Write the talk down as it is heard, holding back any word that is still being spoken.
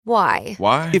Why?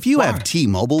 Why? If you have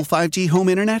T-Mobile 5G home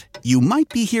internet, you might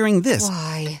be hearing this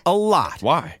Why? a lot.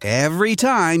 Why? Every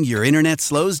time your internet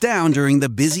slows down during the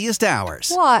busiest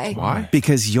hours. Why? Why?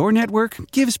 Because your network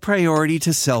gives priority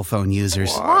to cell phone users.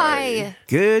 Why?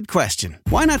 Good question.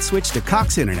 Why not switch to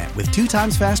Cox Internet with 2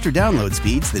 times faster download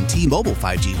speeds than T-Mobile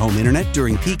 5G home internet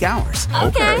during peak hours?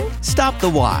 Okay. Stop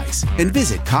the whys and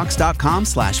visit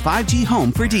cox.com/5G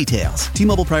home for details.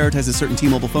 T-Mobile prioritizes certain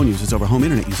T-Mobile phone users over home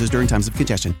internet users during times of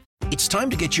congestion. It's time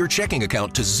to get your checking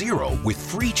account to zero with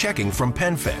free checking from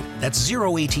PenFed. That's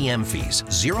zero ATM fees,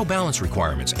 zero balance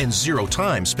requirements, and zero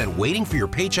time spent waiting for your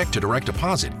paycheck to direct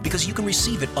deposit because you can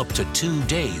receive it up to 2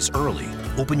 days early.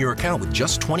 Open your account with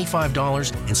just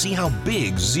 $25 and see how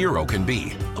big zero can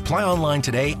be. Apply online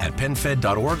today at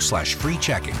penfed.org/free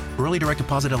checking. Early direct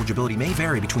deposit eligibility may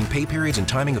vary between pay periods and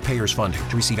timing of payers' funding.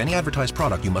 To receive any advertised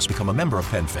product, you must become a member of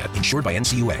PenFed, insured by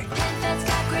NCUA.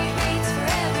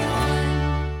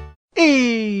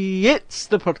 It's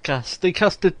the podcast, the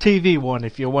Custard TV one,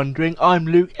 if you're wondering. I'm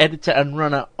Luke, editor and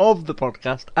runner of the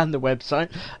podcast and the website.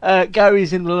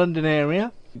 Gary's in the London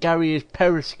area. Gary is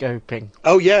periscoping.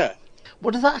 Oh, yeah.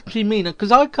 What does that actually mean?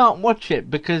 Because I can't watch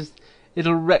it because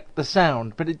it'll wreck the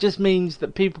sound, but it just means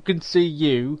that people can see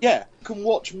you. Yeah, you can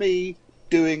watch me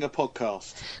doing a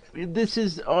podcast. This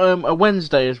is a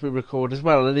Wednesday as we record as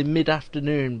well, and in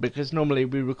mid-afternoon, because normally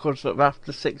we record sort of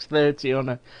after 6:30 on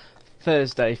a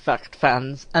Thursday, fact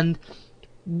fans. And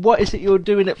what is it you're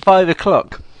doing at 5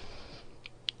 o'clock?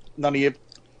 None of your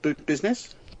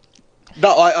business?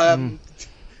 No, I'm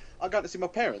going to see my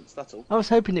parents, that's all. I was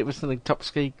hoping it was something top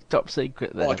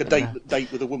secret there. Like a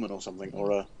date with a woman or something, or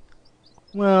a...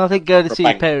 Well, I think going to see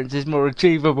your parents is more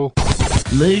achievable.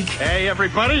 Luke. Hey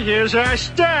everybody, here's our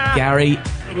star! Gary.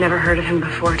 I'd never heard of him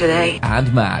before today.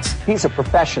 And Matt. He's a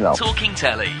professional. Talking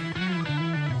telly.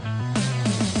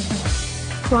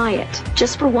 Try it,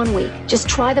 just for 1 week. Just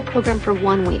try the program for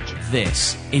 1 week.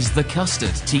 This is the Custard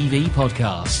TV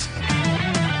Podcast.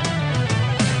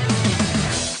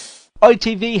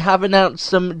 ITV have announced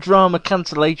some drama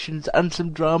cancellations and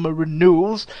some drama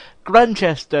renewals.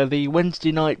 Grantchester, the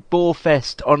Wednesday night Boar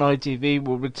Fest on ITV,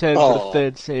 will return for the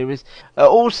third series.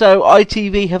 Also,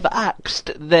 ITV have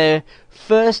axed their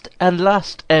first and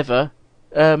last ever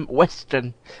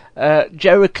Western,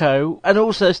 Jericho, and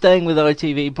also staying with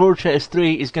ITV, Broadchurch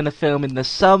 3 is going to film in the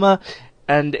summer,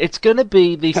 and it's going to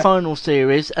be the final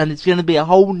series, and it's going to be a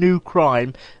whole new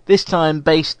crime, this time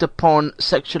based upon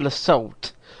sexual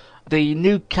assault. The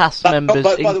new cast members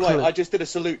by the way, I just did a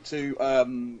salute to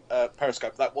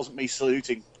Periscope. That wasn't me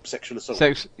saluting sexual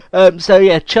assault. So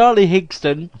yeah, Charlie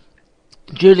Higston,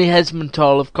 Julie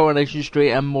Hesmontal of Coronation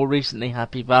Street and more recently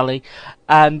Happy Valley,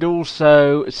 and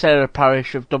also Sarah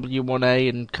Parish of W1A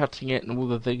and Cutting It and all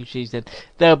the things she's in.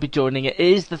 They'll be joining it. It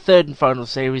is the third and final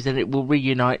series, and it will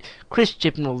reunite Chris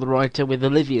Chibnall, the writer, with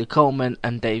Olivia Colman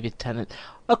and David Tennant.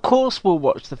 Of course we'll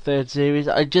watch the third series.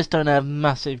 I just don't have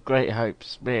massive great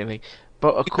hopes, really.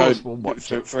 But of course we'll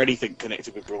watch it. For anything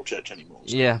connected with Broadchurch anymore.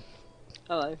 So. Yeah.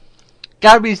 Hello.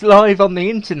 Gary's live on the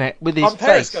internet with his I'm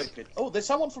face. periscoping. Oh, there's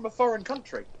someone from a foreign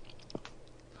country.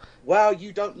 Wow,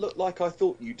 you don't look like I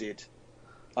thought you did.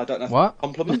 I don't know if what?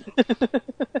 Compliment?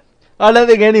 I don't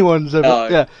think anyone's ever... No.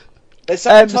 Yeah. There's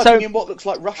someone typing in what looks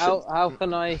like Russian. How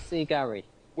can I see Gary?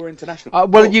 We're international.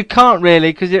 Well, you can't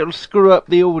really, because it'll screw up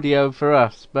the audio for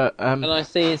us. But can I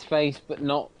see his face but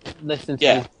not listen to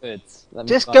his words?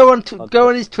 Just go on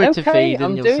his Twitter feed and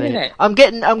I'm you'll doing see it. I'm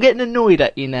getting annoyed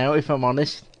at you now, if I'm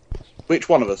honest. Which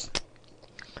one of us?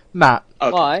 Matt.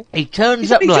 Okay. Why? He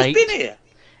turns up late. Just been here.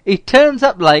 He turns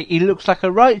up late. He looks like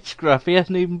a right scruff. He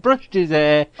hasn't even brushed his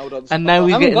hair. Hold on. And now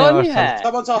he's getting arsed.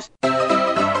 Someone's asked.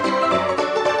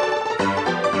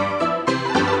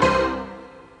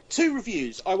 2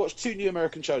 reviews. I watched 2 new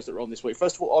American shows that were on this week.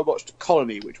 First of all, I watched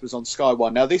Colony, which was on Sky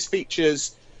One. Now, this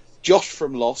features Josh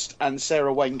from Lost and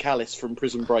Sarah Wayne Callis from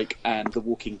Prison Break and The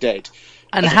Walking Dead.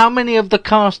 And how many of the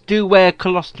cast do wear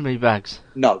colostomy bags?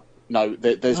 No,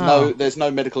 there's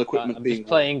no medical equipment I'm being just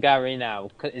playing Gary now.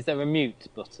 Is there a mute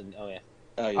button? Oh yeah.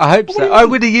 I hope so. I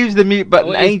would have used the mute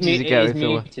button ages ago. It is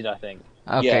muted, I think.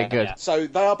 Okay, good. Yeah. So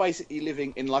they are basically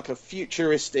living in like a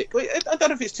futuristic... I don't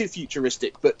know if it's too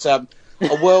futuristic, but a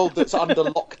world that's under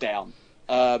lockdown.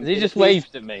 He just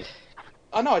waved at me.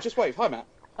 I know, I just waved. Hi, Matt.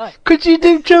 Hi. Could you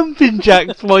do jumping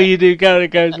jacks while you do Gary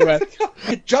Goes West? You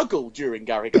could juggle during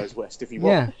Gary Goes West if you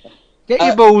want. Yeah. Get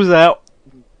your balls out.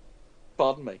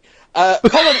 Pardon me.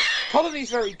 Colony's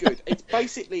very good. It's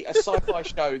basically a sci-fi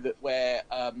show where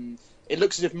it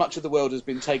looks as if much of the world has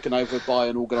been taken over by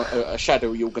a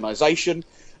shadowy organisation.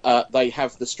 They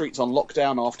have the streets on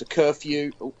lockdown after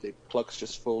curfew. Oh, the plug's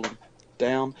just fallen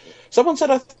down. Someone said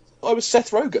I was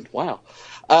Seth Rogen. Wow.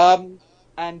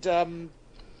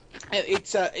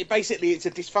 It's a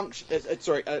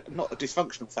dysfunction. Not a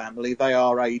dysfunctional family. They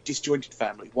are a disjointed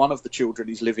family. One of the children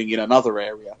is living in another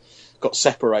area, got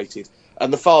separated,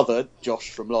 and the father, Josh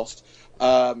from Lost,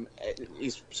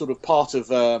 is sort of part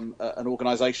of an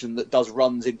organisation that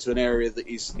runs into an area that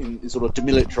is in sort of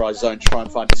demilitarised zone to try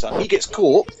and find his son. He gets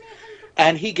caught.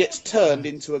 And he gets turned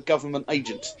into a government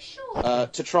agent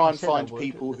to try and find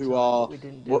people who are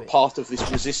part of this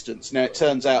resistance. Now, it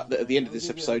turns out that at the end of this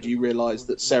episode, you realise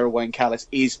that Sarah Wayne Callis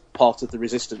is part of the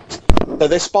resistance. So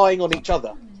they're spying on each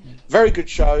other. Very good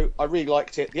show. I really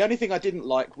liked it. The only thing I didn't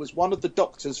like was one of the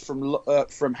doctors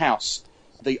from House,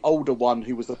 the older one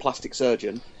who was the plastic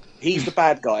surgeon. He's the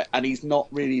bad guy, and he's not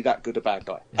really that good a bad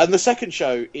guy. And the second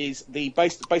show is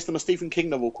based on a Stephen King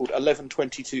novel called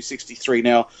 11/22/63.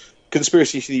 Now,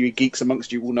 conspiracy theory geeks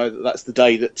amongst you will know that that's the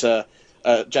day that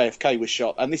JFK was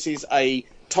shot. And this is a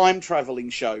time-travelling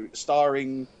show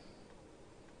starring...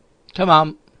 Come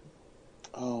on.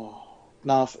 Oh,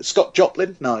 no. Scott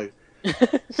Joplin? No.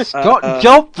 Scott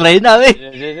Joplin? I mean,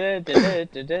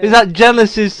 is that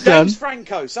Jealous's son? James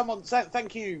Franco. Someone...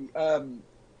 Thank you...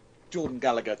 Jordan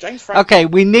Gallagher. James Franco. Okay,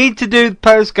 we need to do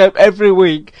Periscope every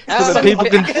week so that people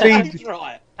can see.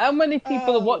 Right. How many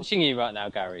people are watching you right now,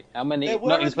 Gary? How many? There were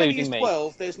not as including many as me.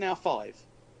 12. There's now 5.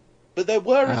 But there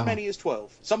were as many as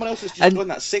 12. Someone else has just joined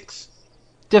that 6.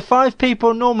 Do 5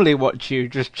 people normally watch you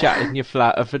just chat in your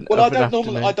flat of an Well, of I an don't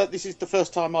normally. afternoon? This is the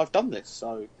first time I've done this,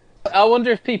 so. I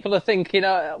wonder if people are thinking,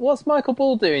 what's Michael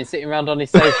Ball doing sitting around on his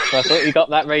sofa? I thought he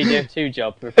got that Radio 2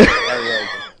 job for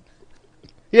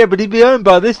Yeah, but he'd be home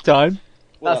by this time.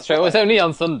 Well, that's true. It was only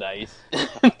on Sundays.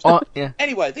 Yeah.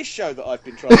 Anyway, this show that I've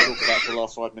been trying to talk about for the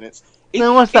last 5 minutes.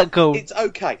 What's that called? It's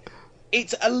okay.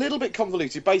 It's a little bit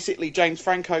convoluted. Basically, James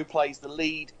Franco plays the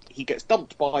lead. He gets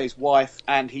dumped by his wife,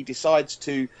 and he decides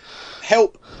to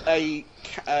help a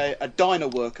diner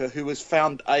worker who has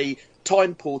found a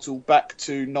time portal back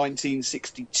to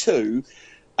 1962,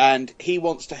 and he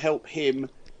wants to help him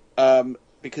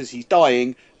because he's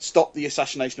dying, stop the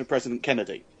assassination of President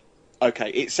Kennedy.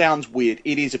 Okay, it sounds weird.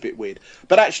 It is a bit weird.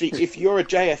 But actually, if you're a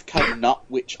JFK nut,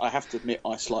 which I have to admit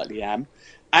I slightly am,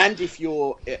 and if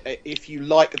you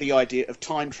like the idea of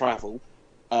time travel,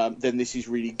 then this is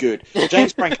really good.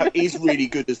 James Franco is really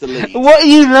good as the lead. What are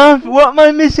you laughing? What am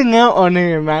I missing out on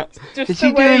here, Matt? Just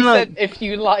the way he said, if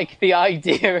you like the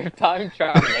idea of time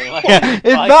travelling. Like, yeah, if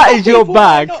that is your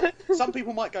bag. Some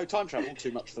people might go time travel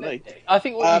too much for me. I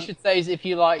think what you should say is if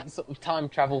you like sort of time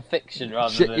travel fiction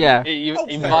rather than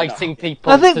inviting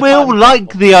people. I think we all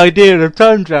like the idea of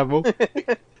time travel.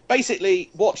 Basically,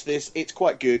 watch this. It's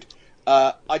quite good.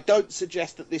 I don't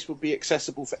suggest that this would be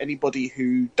accessible for anybody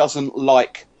who doesn't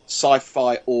like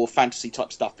sci-fi or fantasy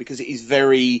type stuff, because it is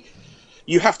very...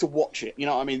 You have to watch it. You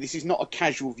know what I mean? This is not a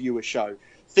casual viewer show.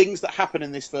 Things that happen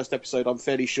in this first episode, I'm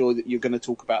fairly sure that you're going to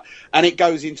talk about. And it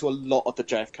goes into a lot of the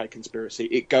JFK conspiracy.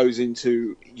 It goes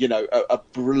into, a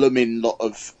blooming lot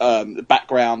of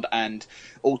background and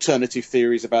alternative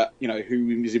theories about,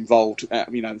 who is involved,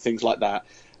 and things like that.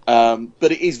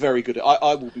 But it is very good.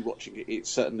 I will be watching it. It's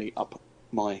certainly up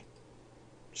my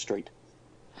street.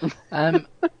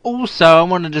 Also, I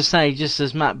wanted to say, just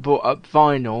as Matt brought up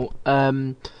vinyl,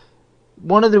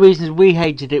 one of the reasons we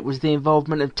hated it was the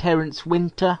involvement of Terence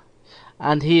Winter,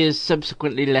 and he has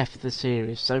subsequently left the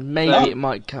series, so maybe it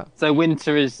might come. So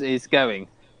Winter is going?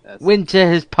 Winter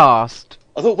has passed.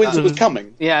 I thought Winter was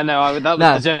coming. Yeah, no, that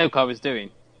was the joke I was doing.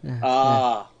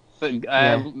 Yeah. But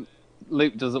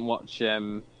Luke doesn't watch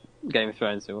Game of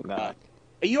Thrones, so no. Are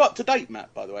you up to date,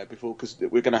 Matt, by the way, because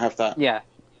we're going to have that? Yeah,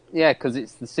 because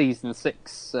it's the season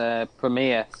 6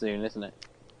 premiere soon, isn't it?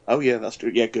 Oh, yeah, that's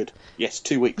true. Yeah, good. Yes,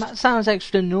 2 weeks. That sounds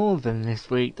extra northern this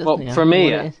week, doesn't it?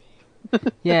 Premiere?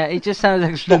 Yeah, it just sounds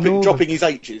extra northern. Dropping his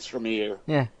H's from here.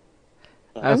 Yeah.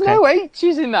 There's no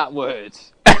H's in that word.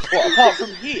 What, apart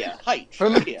from here? H?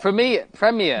 Premiere.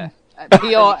 Premiere.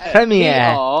 P-R-E-M-I-E-R-E.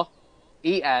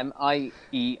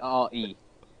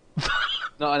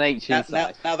 Not an H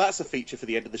inside. Now that's a feature for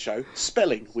the end of the show.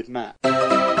 Spelling with Matt.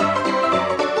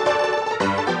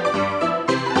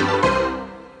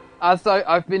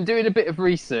 I've been doing a bit of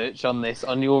research on this,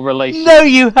 on your relationship. No,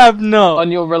 you have not.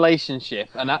 On your relationship,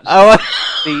 and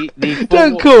actually,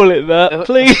 don't call it that,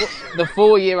 please. The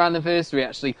 4-year anniversary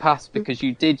actually passed because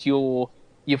you did your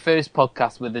first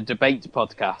podcast with the debate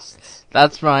podcast.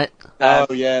 That's right.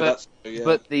 Oh yeah, that's true, yeah.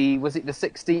 But was it the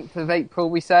 16th of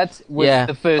April? We said was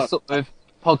the first sort of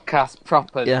podcast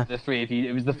proper. Yeah. The three of you.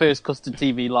 It was the first Custard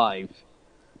TV live.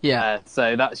 Yeah.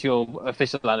 So that's your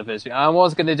official anniversary. I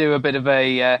was going to do a bit of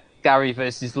a Gary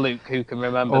versus Luke, who can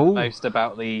remember the most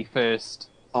about the first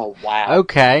Oh, wow.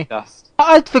 Okay. Just...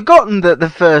 I'd forgotten that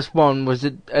the first one was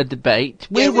a debate.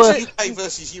 It was UK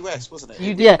versus US, wasn't it?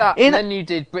 You did that, and then you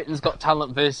did Britain's Got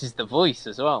Talent versus The Voice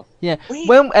as well. Yeah,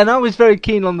 and I was very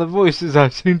keen on The Voice, as I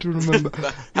seem to remember.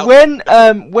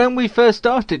 When we first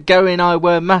started, Gary and I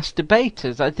were mass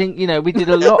debaters. I think, we did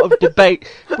a lot of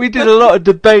debate. We did a lot of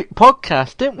debate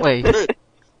podcasts, didn't we?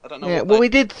 I don't know. Yeah, we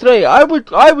did 3. I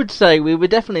would say we were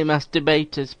definitely mass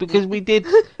debaters because we did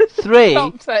 3.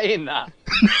 Stop saying that.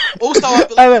 Also, I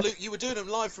believe Luke, you were doing them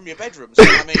live from your bedroom. So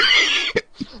I mean,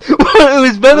 well, it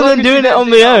was better than doing it on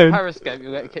my own. Periscope,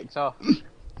 you'll get kicked off.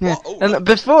 Yeah. And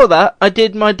before that, I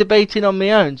did my debating on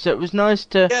my own, so it was nice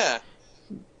to,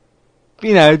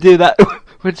 do that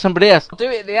with somebody else. We'll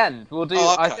do it at the end. We'll do.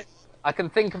 Okay. I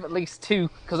can think of at least 2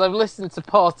 because I've listened to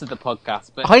part of the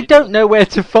podcast. But I don't know where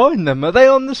to find them. Are they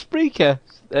on the Spreaker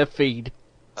feed?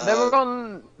 They were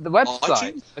on the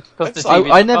website.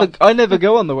 I never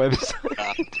go on the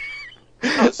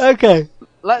website. Okay.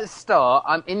 Let's start.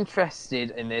 I'm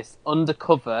interested in this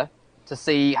undercover to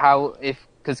see how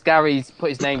because Gary's put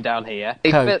his name down here.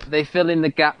 They fill in the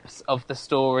gaps of the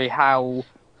story, how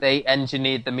they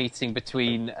engineered the meeting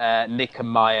between Nick and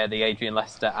Maya, the Adrian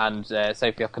Lester and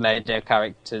Sophie Okonedo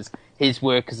characters, his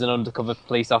work as an undercover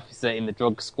police officer in the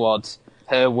drug squad,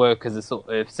 her work as a sort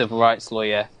of civil rights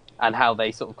lawyer, and how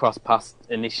they sort of crossed paths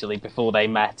initially before they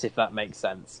met, if that makes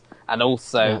sense. And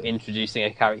also introducing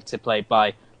a character played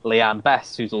by Leanne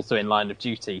Best, who's also in Line of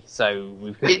Duty.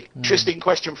 So interesting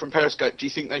question from Periscope. Do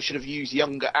you think they should have used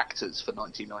younger actors for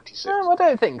 1996? No, I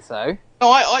don't think so.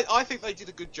 No, I think they did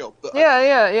a good job. But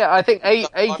yeah. I think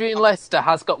Adrian Lester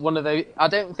has got one of those. I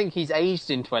don't think he's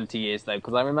aged in 20 years though,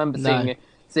 because I remember seeing.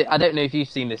 I don't know if you've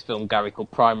seen this film, Gary,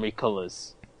 called Primary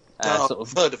Colours.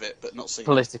 I've heard of it, but not seen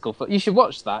political. You should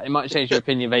watch that. It might change your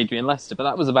opinion of Adrian Lester, but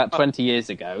that was about 20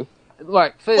 years ago.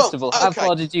 Right, first of all, how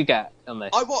far did you get on this?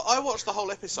 I watched the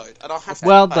whole episode, and I have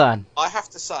to done. I have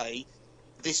to say,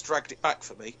 this dragged it back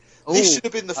for me. This should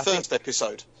have been the first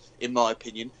episode, in my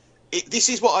opinion. This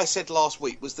is what I said last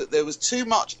week, was that there was too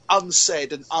much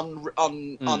unsaid and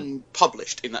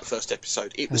unpublished in that first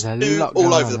episode. It was too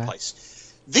all over the place.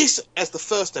 This, as the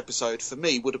first episode, for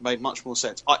me, would have made much more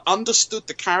sense. I understood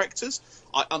the characters.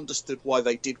 I understood why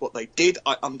they did what they did.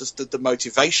 I understood the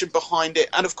motivation behind it.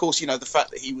 And, of course, the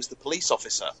fact that he was the police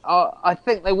officer. I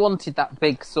think they wanted that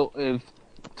big sort of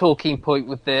talking point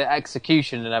with the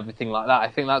execution and everything like that. I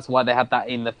think that's why they had that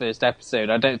in the first episode.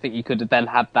 I don't think you could have then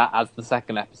had that as the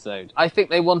second episode. I think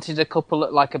they wanted a couple,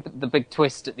 the big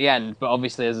twist at the end, but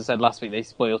obviously, as I said last week, they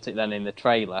spoilt it then in the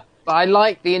trailer. But I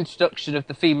like the introduction of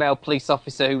the female police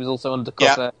officer who was also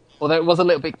undercover, although it was a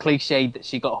little bit cliched that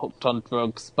she got hooked on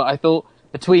drugs. But I thought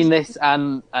between this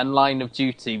and Line of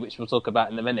Duty, which we'll talk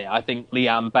about in a minute, I think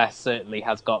Leanne Best certainly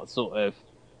has got sort of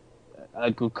a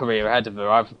good career ahead of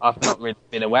her. I've not really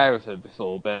been aware of her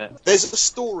before, but there's a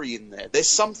story in there. There's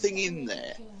something in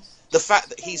there. The fact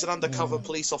that he's an undercover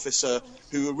police officer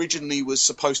who originally was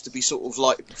supposed to be sort of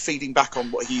like feeding back on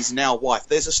what he's now wife.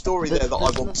 There's a story there that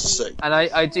I want to see. And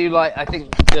I do like. I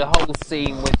think the whole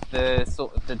scene with the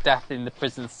sort of the death in the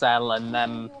prison cell and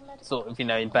them sort of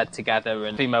in bed together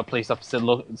and female police officer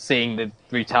seeing the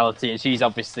brutality, and she's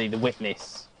obviously the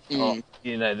witness.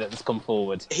 That's come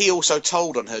forward. He also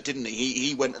told on her, didn't he?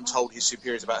 He went and told his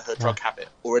superiors about her drug habit,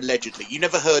 or allegedly. You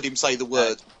never heard him say the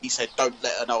word. He said, "Don't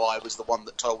let her know I was the one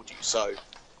that told you." So,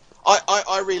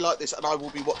 I really like this, and I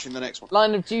will be watching the next one.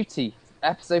 Line of Duty,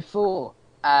 episode 4,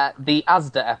 the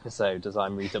Asda episode, as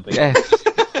I'm redubbing. Yes.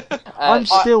 I'm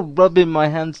still rubbing my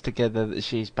hands together that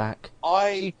she's back.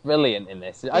 She's brilliant in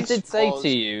this. I did say to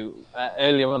you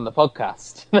earlier on the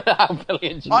podcast how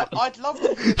brilliant she was. I'd love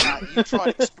to hear that you try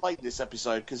and explain this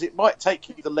episode, because it might take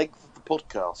you the length of the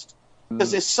podcast.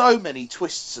 Because there's so many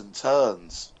twists and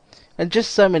turns. And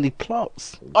just so many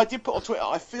plots. I did put on Twitter,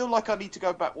 I feel like I need to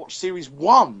go back and watch Series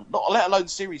 1, not let alone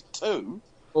Series 2.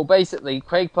 Well, basically,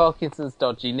 Craig Parkinson's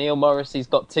dodgy, Neil Morrissey's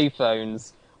got 2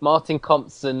 phones, Martin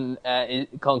Compson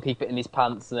can't keep it in his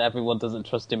pants and everyone doesn't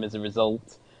trust him as a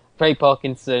result. Craig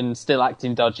Parkinson still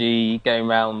acting dodgy, going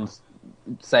around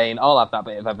saying, I'll have that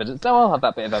bit of evidence. No, I'll have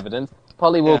that bit of evidence.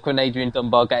 Polly Walker and Adrian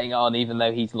Dunbar getting on even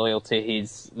though he's loyal to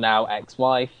his now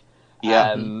ex-wife.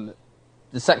 The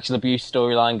sexual abuse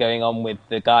storyline going on with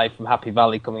the guy from Happy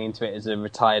Valley coming into it as a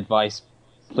retired vice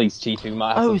police chief who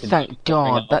might have something thank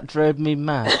God, that drove me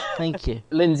mad. Thank you.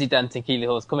 Lindsay Dent and Keeley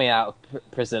Hawes coming out of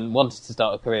prison, wanted to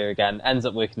start a career again, ends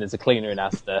up working as a cleaner in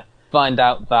Asda. Find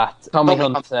out that Tommy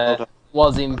Hunter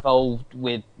was involved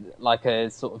with like a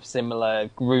sort of similar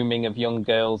grooming of young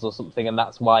girls or something, and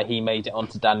that's why he made it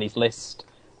onto Danny's list.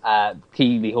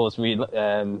 Keeley Hawes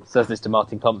says this to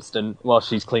Martin Compston while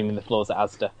she's cleaning the floors at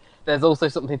Asda. there's also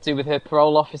something to do with her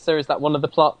parole officer. Is that one of the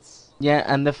plots? Yeah,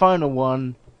 and the final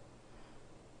one,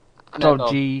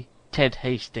 dodgy Ted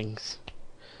Hastings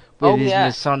with his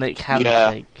Masonic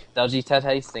handshake. Dodgy Ted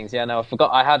Hastings. Yeah, no,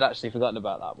 I had actually forgotten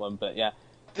about that one, but yeah.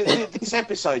 This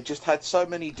episode just had so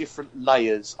many different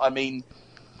layers. I mean,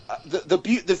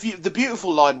 the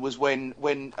beautiful line was when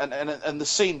the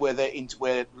scene where they're into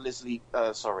where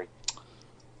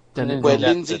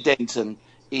Lindsay Denton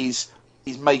is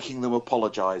making them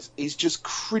apologise is just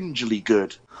cringily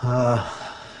good.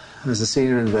 As a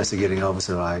senior investigating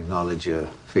officer, I acknowledge your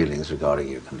feelings regarding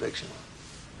your conviction.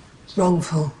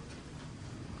 Wrongful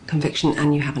conviction,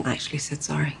 and you haven't actually said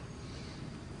sorry.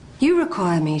 You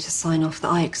require me to sign off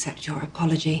that I accept your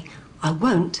apology. I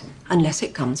won't unless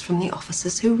it comes from the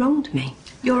officers who wronged me.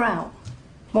 You're out.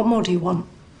 What more do you want?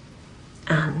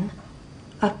 An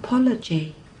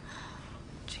apology.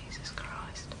 Jesus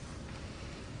Christ.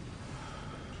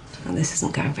 Well, this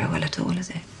isn't going very well at all,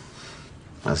 is it?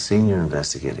 As senior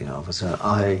investigating officer,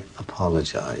 I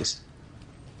apologise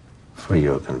for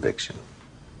your conviction.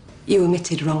 You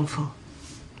omitted wrongful,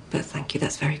 but thank you,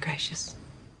 that's very gracious.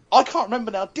 I can't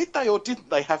remember now, did they or didn't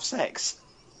they have sex?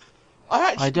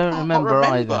 I don't remember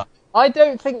either. I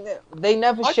don't think that they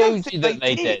never showed you that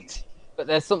they did. But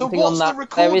there's something on that.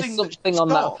 There is something on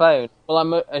that phone. Well,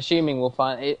 I'm assuming we'll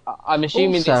find it. I'm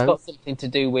assuming it's got something to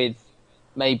do with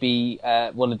maybe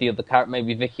one of the other characters,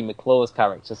 maybe Vicky McClaw's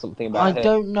character, something about her. I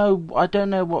don't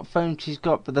know what phone she's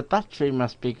got, but the battery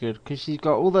must be good because she's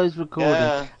got all those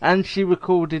recordings, and she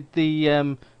recorded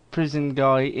the prison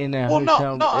guy in a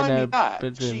hotel. Not only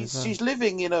that, she's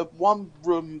living in a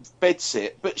one-room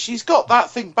bedsit, but she's got that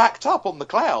thing backed up on the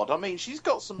cloud. I mean, she's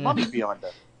got some money behind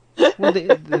her. Well,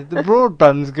 the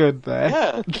broadband's good there.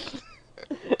 Yeah.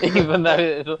 Even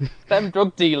though them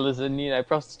drug dealers and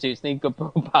prostitutes need good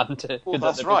broadband. Well,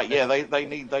 that's right. Yeah, they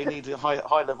need a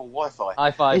high level Wi-Fi.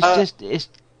 Hi-Fi. It's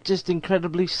just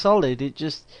incredibly solid.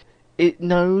 It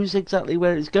knows exactly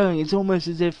where it's going. It's almost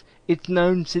as if it's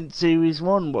known since series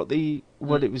 1 what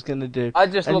it was going to do. I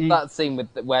just love that scene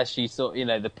where she saw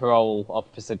the parole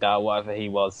officer guy, whatever he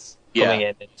was, coming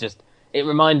in. It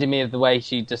reminded me of the way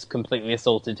she just completely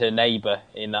assaulted her neighbour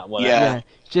in that one. Yeah,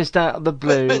 just out of the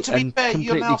blue. But to be fair,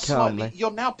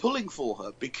 you're now pulling for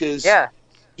her because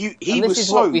he was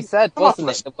so what we said, wasn't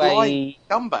it? The way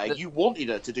scumbag, you wanted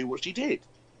her to do what she did.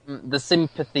 The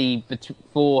sympathy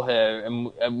for her,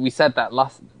 and we said that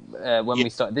last when we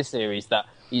started this series, that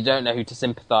you don't know who to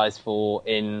sympathise for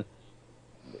in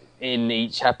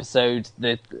each episode.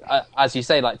 As you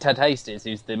say, like Ted Hastings,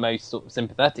 who's the most sort of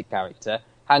sympathetic character.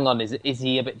 Hang on, is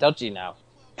he a bit dodgy now?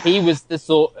 He was the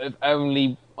sort of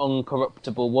only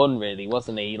uncorruptible one, really,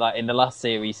 wasn't he? Like in the last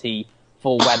series, he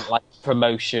forewent like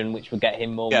promotion, which would get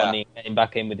him more money, get him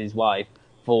back in with his wife,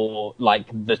 for like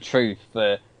the truth,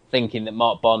 for thinking that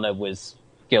Mark Bonner was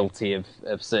guilty of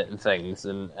certain things,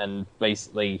 and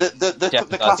basically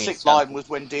the classic line was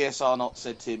when DS Arnott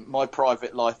said to him, "My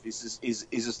private life is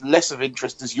as less of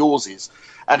interest as yours is,"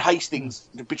 and Hastings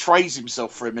betrays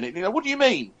himself for a minute. What do you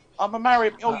mean? I'm a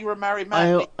married. Oh, you're a married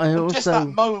man. Just that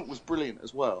moment was brilliant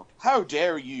as well. How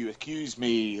dare you accuse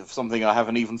me of something I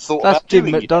haven't even thought about doing?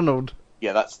 That's Jim McDonald.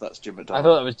 Yeah, that's Jim McDonald. I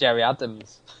thought that was Jerry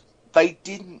Adams. They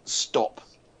didn't stop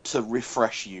to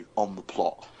refresh you on the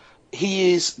plot.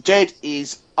 Jed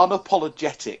is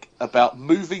unapologetic about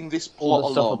moving this plot all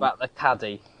the stuff about the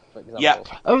caddy, for example. Yeah.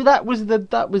 Oh, that was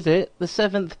it. The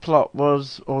 7th plot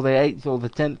was, or the 8th or the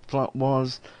 10th plot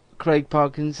was, Craig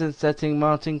Parkinson setting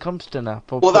Martin Compton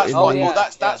up. Well,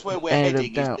 that's where we're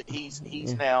heading. Is that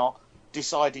he's now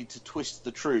decided to twist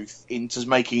the truth into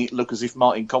making it look as if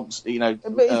Martin Compton,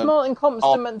 But is Martin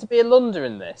Compton meant to be a Londoner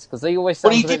in this? Because he always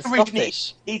sounds a bit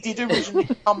Scottish. He did originally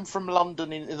come from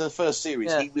London in the first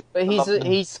series. Yeah.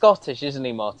 He's Scottish, isn't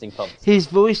he, Martin Compton? His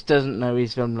voice doesn't know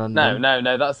he's from London.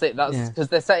 No, that's it. That's because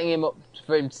they're setting him up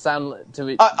for him to sound to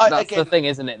it. That's the thing,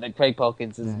 isn't it? That Craig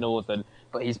Parkinson's Northern,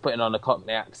 but he's putting on a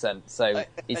Cockney accent, so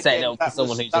he's setting up for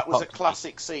someone who's that was a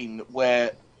classic scene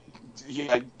where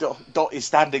Dot is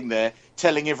standing there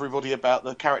telling everybody about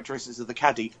the characteristics of the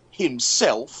caddy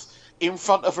himself in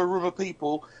front of a room of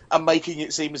people and making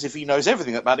it seem as if he knows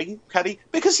everything about the caddy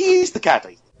because he is the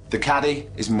caddy. The caddy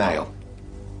is male.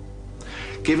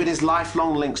 Given his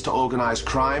lifelong links to organised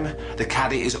crime, the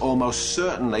caddy is almost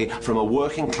certainly from a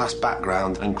working class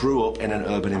background and grew up in an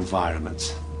urban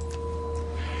environment.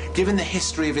 Given the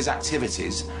history of his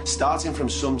activities, starting from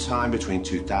sometime between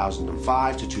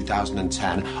 2005 to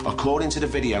 2010, according to the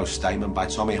video statement by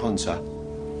Tommy Hunter,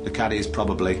 the caddy is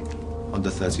probably under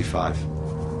 35.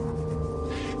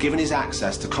 given his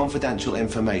access to confidential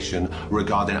information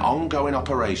regarding ongoing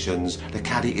operations, the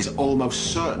caddy is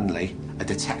almost certainly a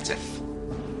detective.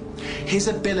 His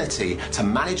ability to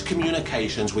manage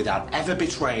communications without ever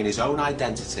betraying his own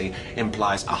identity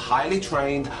implies a highly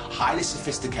trained, highly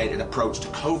sophisticated approach to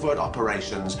covert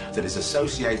operations that is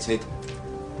associated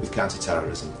with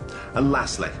counter-terrorism. And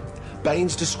lastly,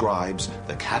 Baines describes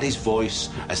the caddy's voice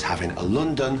as having a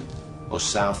London or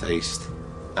South East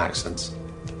accent.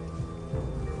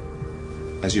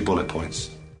 As your bullet points.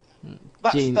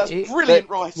 That's brilliant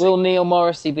writing. Will Neil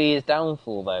Morrissey be his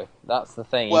downfall, though? That's the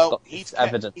thing. Well, he's got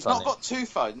evidence he's on not got two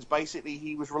phones. Basically,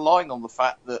 he was relying on the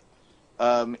fact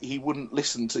that he wouldn't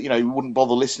listen to, he wouldn't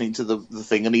bother listening to the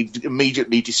thing, and he'd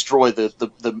immediately destroy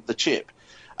the chip.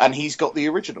 And he's got the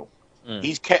original.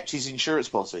 He's kept his insurance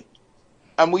policy.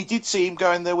 And we did see him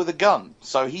go in there with a gun,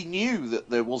 so he knew that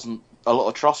there wasn't a lot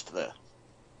of trust there.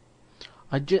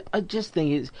 I just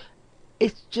think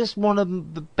it's just one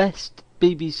of the best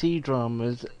BBC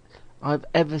dramas I've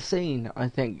ever seen. I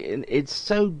think it's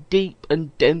so deep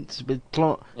and dense with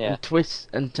plot and twists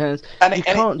and turns. And you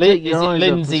can't take your eyes off the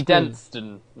Lindsay screen.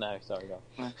 Denston? No, sorry, go.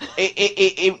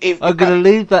 I'm going to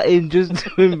leave that in just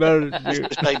to embarrass you.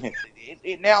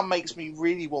 It now makes me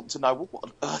really want to know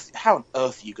how on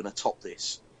earth are you going to top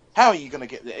this? How are you going to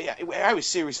get there? How is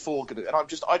Series 4 going to? And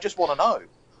I just want to know,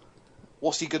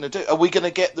 what's he going to do? Are we going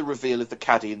to get the reveal of the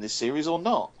caddy in this series or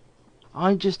not?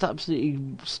 I'm just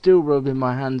absolutely still rubbing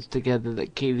my hands together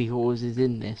that Keely Hawes is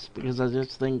in this, because I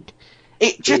just think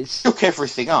it just took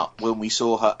everything up when we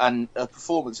saw her, and her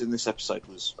performance in this episode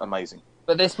was amazing.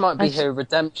 But this might be her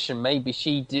redemption. Maybe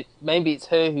maybe it's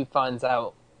her who finds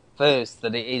out first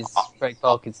that it is Craig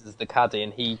Parkinson's the caddy,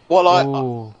 and he.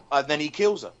 Well, and then he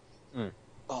kills her.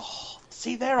 Oh,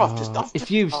 see there,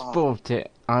 if you've spoilt it,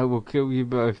 I will kill you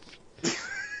both.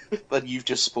 Then you've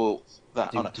just spoilt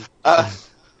that.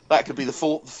 That could be the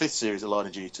fifth series of Line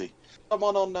of Duty.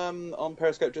 Someone on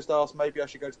Periscope just asked, maybe I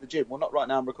should go to the gym. Well, not right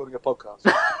now. I'm recording a podcast.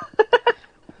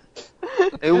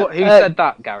 Who said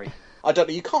that, Gary? I don't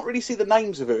know. You can't really see the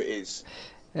names of who it is.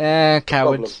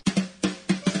 Cowards.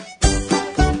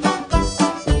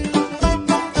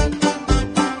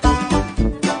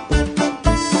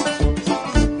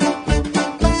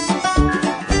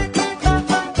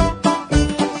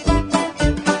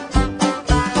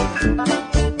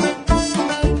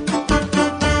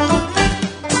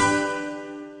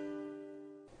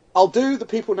 I'll do The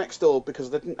People Next Door because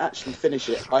I didn't actually finish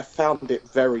it. I found it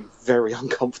very, very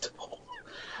uncomfortable.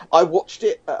 I watched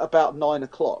it at about 9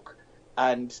 o'clock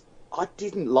and I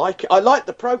didn't like it. I liked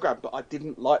the programme, but I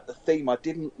didn't like the theme. I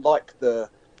didn't like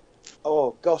the...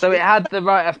 Oh, gosh. So it had the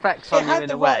right effects on you in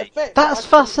a way. That's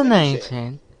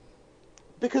fascinating.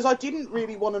 Because I didn't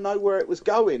really want to know where it was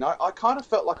going. I kind of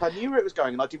felt like I knew where it was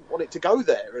going and I didn't want it to go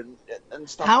there and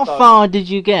stuff. How far did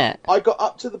you get? I got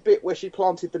up to the bit where she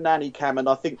planted the nanny cam and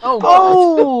I think the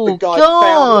guy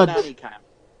God. found the nanny cam.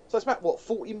 So it's about,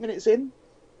 40 minutes in?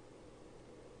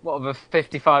 What, of a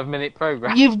 55-minute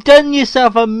programme? You've done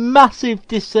yourself a massive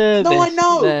disservice. No, I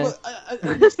know. There.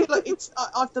 But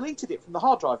I've deleted it from the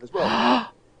hard drive as well.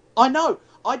 I know.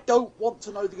 I don't want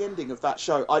to know the ending of that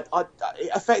show. It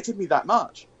affected me that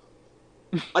much.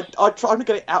 I'm trying to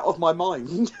get it out of my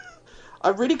mind. I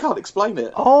really can't explain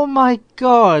it. Oh my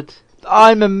God.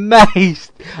 I'm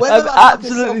amazed. I'm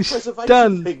absolutely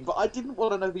stunned. Thing, but I didn't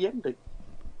want to know the ending.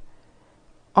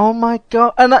 Oh my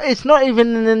God. And it's not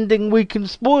even an ending we can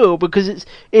spoil because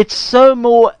it's so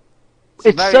more...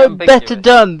 It's so ambiguous. Better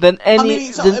done than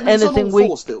anything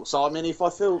we... Still, so I mean, if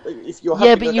you're happy,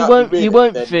 yeah, but you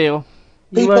won't feel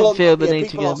the need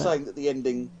to go. People are saying that the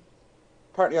ending.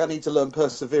 Apparently, I need to learn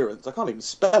perseverance. I can't even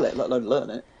spell it, let alone learn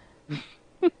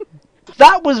it.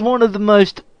 That was one of the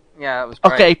most it was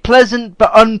great. Pleasant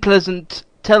but unpleasant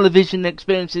television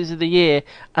experiences of the year.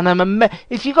 And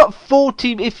if you got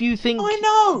 40, if you think I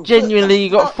know genuinely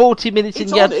you got 40 minutes and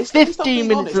you had 15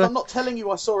 minutes. I'm not telling you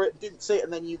I saw it, didn't see it,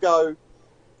 and then you go.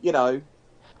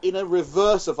 In a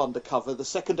reverse of Undercover, the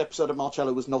second episode of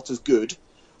Marcello was not as good,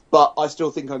 but I still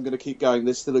think I'm going to keep going.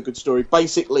 There's still a good story.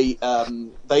 Basically,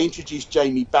 they introduced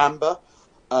Jamie Bamber.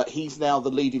 He's now the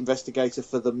lead investigator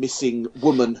for the missing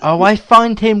woman. Oh, I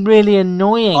find him really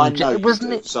annoying. I know,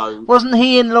 wasn't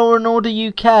he in Law and Order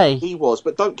UK? He was,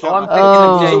 but don't count.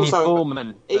 Jamie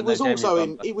Foreman. He was also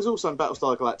in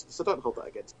Battlestar Galactica, so don't hold that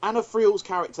against. Anna Friel's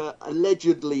character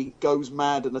allegedly goes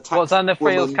mad and attacks. What's Anna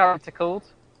Friel's character called?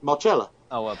 Marcella.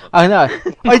 Oh, well, I know.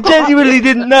 I genuinely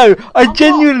didn't know.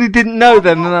 Didn't know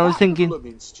then, and I was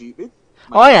thinking... Stupid.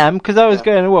 I am, because I was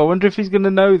going, I wonder if he's going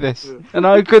to know this. Yeah. And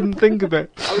I couldn't think of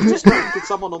it. I was just thinking,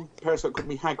 someone on Periscope called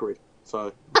me Hagrid.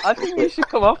 So I think you should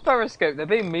come off Periscope. They're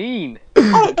being mean.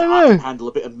 I can handle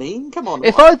a bit of mean. Come on.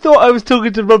 If I thought I was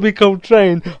talking to Robbie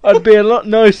Coltrane, I'd be a lot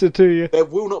nicer to you. There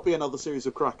will not be another series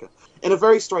of Cracker. In a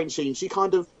very strange scene, she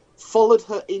kind of followed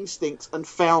her instincts and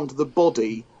found the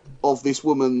body of this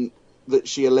woman that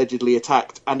she allegedly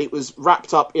attacked, and it was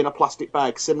wrapped up in a plastic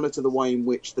bag, similar to the way in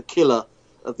which the killer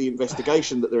of the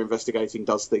investigation that they're investigating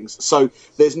does things. So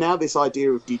there's now this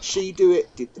idea of, did she do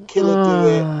it? Did the killer do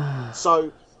it?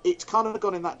 So it's kind of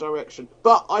gone in that direction.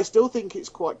 But I still think it's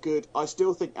quite good. I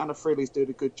still think Anna Freely's doing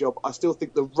a good job. I still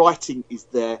think the writing is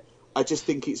there. I just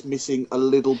think it's missing a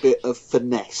little bit of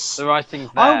finesse. The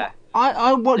writing's there.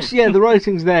 I watched, the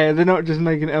writing's there. They're not just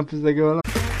making it up as they go along.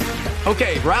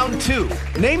 Okay, round 2.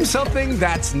 Name something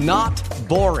that's not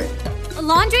boring. A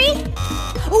laundry?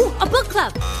 Ooh, a book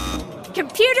club.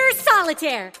 Computer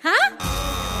solitaire, huh?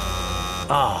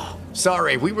 Ah,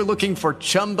 sorry, we were looking for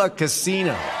Chumba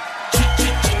Casino.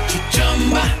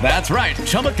 That's right,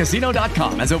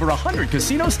 ChumbaCasino.com has over 100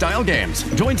 casino-style games.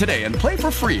 Join today and play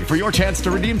for free for your chance to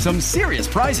redeem some serious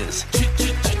prizes.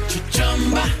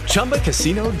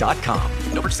 ChumbaCasino.com.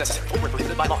 No purchase necessary. Void where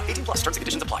prohibited by law. 18+ terms and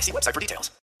conditions apply. See website for details.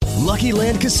 Lucky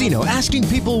Land Casino, asking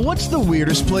people, what's the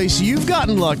weirdest place you've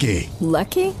gotten lucky?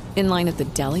 Lucky? In line at the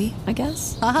deli, I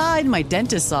guess? Aha, in my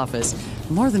dentist's office.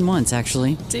 More than once,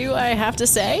 actually. Do I have to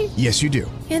say? Yes, you do.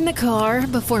 In the car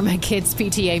before my kids'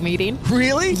 PTA meeting.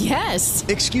 Really? Yes.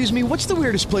 Excuse me, what's the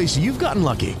weirdest place you've gotten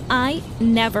lucky? I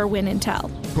never win and tell.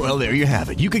 Well, there you have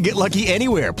it. You can get lucky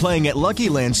anywhere, playing at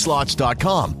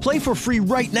LuckyLandSlots.com. Play for free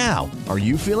right now. Are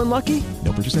you feeling lucky?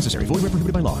 No purchase necessary. Void where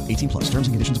prohibited by law. 18+. Terms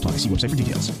and conditions apply. See website for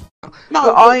details.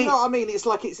 No, I mean, it's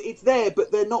like it's there,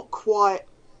 but they're not quite.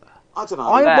 I don't know.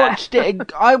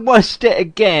 I watched it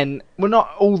again. Well,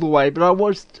 not all the way, but I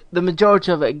watched the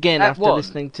majority of it again after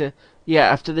listening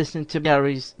to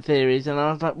Gary's theories, and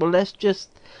I was like, well, let's just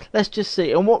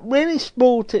see. And what really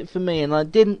spoilt it for me, and I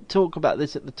didn't talk about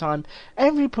this at the time,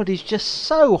 everybody's just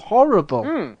so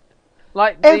horrible.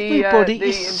 Like everybody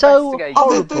is so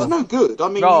horrible. There's no good. I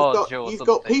mean, you've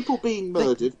got people being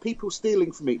murdered, people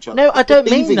stealing from each other. No, I don't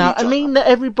mean that. I mean that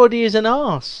everybody is an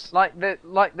arse. Like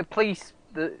the police.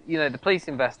 The police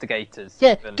investigators.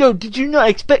 Yeah, Joe, did you not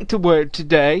expect to work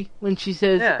today when she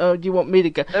says, "Oh, do you want me to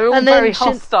go?" They're all very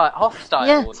hostile.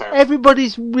 Yeah,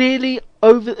 everybody's really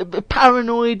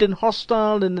paranoid and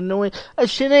hostile and annoying.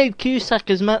 Sinead Cusack,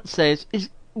 as Matt says,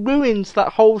 ruins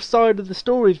that whole side of the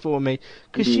story for me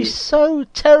because she's so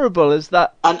terrible as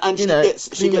that. And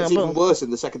she gets even worse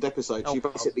in the second episode. She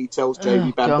basically tells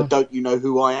Jamie Bamber, "Don't you know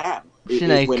who I am?"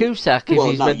 Sinead Cusack, if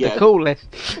he's meant to call it.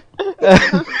 But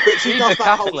she does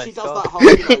that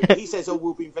whole. He says, "Oh,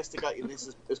 we'll be investigating this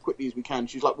as quickly as we can."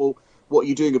 She's like, "Well, what are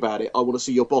you doing about it? I want to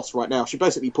see your boss right now." She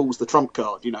basically pulls the trump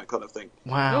card, kind of thing.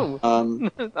 Wow.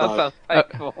 That sounds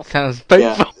painful. Sounds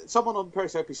painful. Yeah. Someone on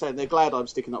Periscope is saying they're glad I'm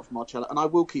sticking up for Marcella, and I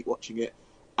will keep watching it.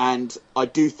 And I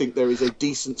do think there is a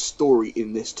decent story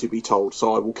in this to be told,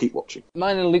 so I will keep watching.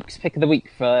 Mine and Luke's pick of the week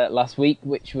for last week,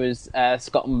 which was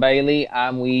Scott and Bailey,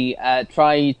 and we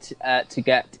tried to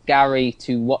get Gary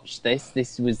to watch this.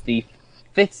 This was the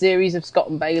 5th series of Scott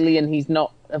and Bailey, and he's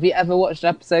not. Have you ever watched an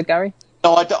episode, Gary?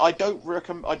 No, I don't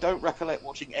recollect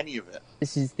watching any of it.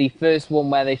 This is the first one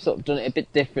where they've sort of done it a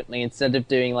bit differently. Instead of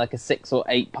doing like a 6 or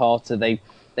 8-parter, they've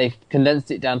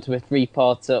condensed it down to a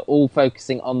 3-parter, all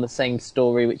focusing on the same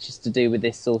story, which is to do with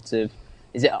this sort of,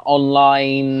 is it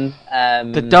online?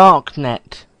 The dark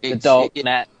net. The dark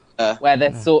net, where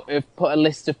they've sort of put a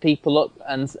list of people up,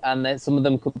 and some of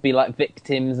them could be like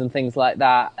victims and things like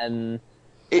that, and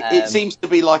it seems to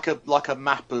be like a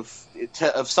map of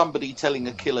somebody telling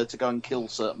a killer to go and kill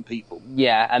certain people.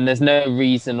 Yeah, and there's no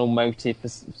reason or motive for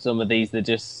some of these. They're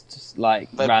just like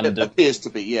random. Appears to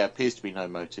be no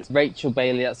motive. Rachel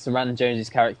Bailey, that's Saran Jones's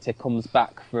character, comes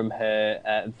back from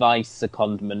her Vice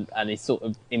secondment and is sort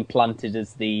of implanted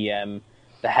as the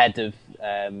head of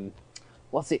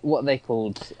what are they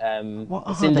called?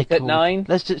 Syndicate 9?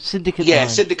 Let's just Syndicate 9. Yeah,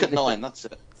 Syndicate 9, that's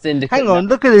it. Syndicate Hang on,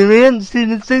 look at him, he hasn't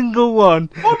seen a single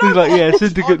one. Oh, no, he's like,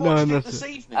 Syndicate 9, that's this it.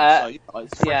 evening,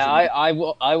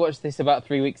 I watched this about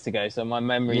 3 weeks ago, so my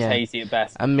memory's hazy at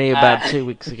best. And me about 2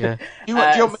 weeks ago. Do you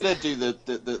want me to do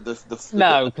the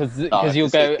no, because you'll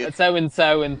go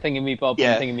so-and-so and Thingamy-Bob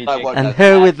and Thingamajig. And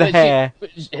her with the hair.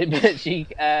 But she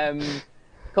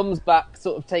comes back,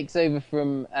 sort of takes over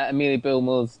from Amelia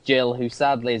Billmore's Jill, who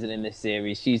sadly isn't in this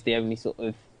series. She's the only sort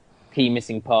of key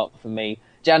missing part for me.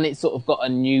 Janet's sort of got a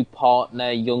new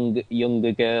partner,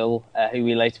 younger girl, who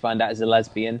we later find out is a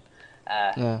lesbian.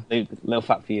 Little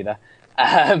fact for you there.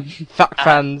 Fact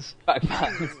fans. Fact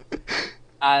fans.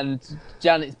 And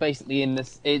Janet's basically in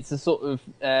this. It's a sort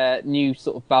of new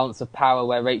sort of balance of power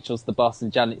where Rachel's the boss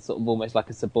and Janet's sort of almost like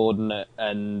a subordinate,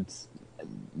 and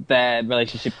their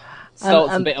relationship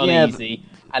starts a bit uneasy.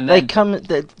 And then,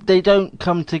 they don't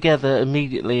come together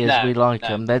immediately as we like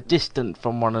them. They're distant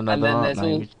from one another, aren't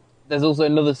they? There's also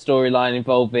another storyline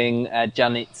involving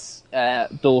Janet's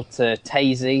daughter,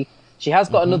 Tazy. She has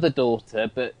got another daughter,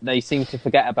 but they seem to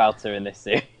forget about her in this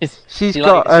series. She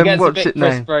gets what's it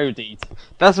Chris Brody.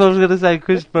 That's what I was going to say,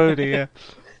 Chris Brody, yeah.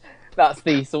 That's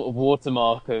the sort of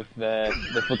watermark of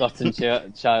the forgotten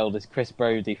child is Chris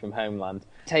Brody from Homeland.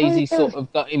 Tazy sort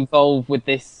of got involved with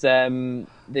this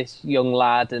young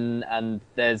lad, and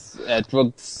there's a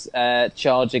drugs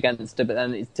charge against her, but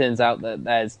then it turns out that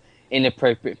there's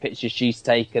inappropriate pictures she's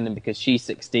taken, and because she's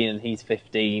 16 and he's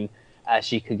 15,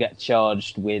 she could get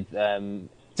charged with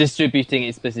distributing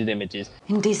explicit images.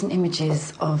 Indecent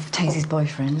images of Tazy's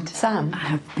boyfriend, Sam,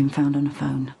 have been found on a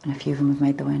phone, and a few of them have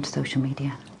made their way onto social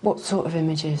media. What sort of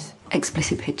images?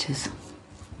 Explicit pictures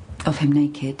of him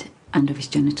naked and of his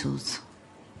genitals,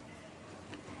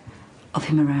 of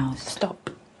him aroused. Stop.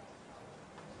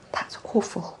 That's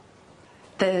awful.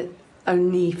 They're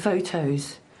only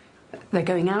photos. They're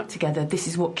going out together. This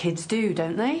is what kids do,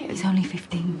 don't they? He's only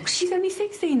 15. She's only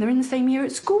 16. They're in the same year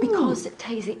at school. Because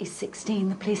Tazy is 16,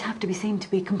 the police have to be seen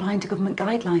to be complying to government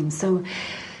guidelines. So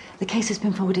the case has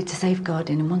been forwarded to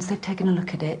safeguarding, and once they've taken a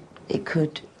look at it,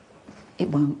 it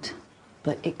won't,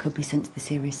 but it could be sent to the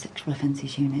Serious Sexual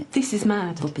Offences Unit. This is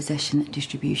mad. For possession and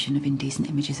distribution of indecent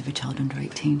images of a child under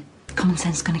 18. Common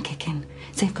sense is going to kick in.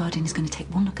 Safeguarding is going to take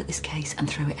one look at this case and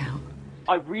throw it out.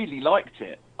 I really liked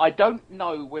it. I don't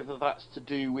know whether that's to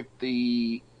do with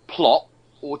the plot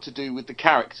or to do with the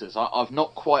characters. I've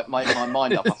not quite made my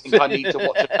mind up. I think I need to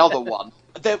watch another one.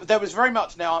 There was very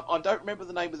much, now, I don't remember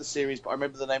the name of the series, but I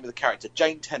remember the name of the character,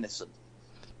 Jane Tennyson.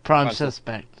 Prime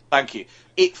Suspect. Thank you.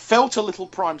 It felt a little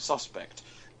Prime Suspect.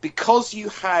 Because you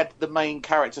had the main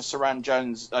character, Saran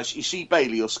Jones, is she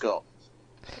Bailey or Scott?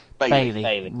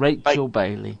 Bailey. Rachel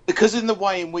Bailey. Because in the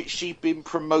way in which she'd been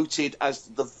promoted as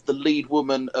the lead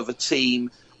woman of a team,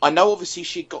 I know obviously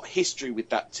she'd got history with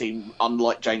that team,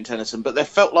 unlike Jane Tennyson, but there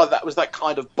felt like that was that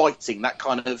kind of biting, that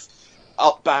kind of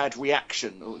bad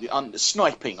reaction, or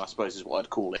sniping, I suppose is what I'd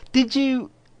call it. Did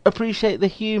you appreciate the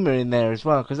humour in there as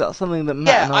well? Because that's something that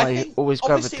Matt and I always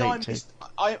gravitate to.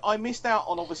 I missed out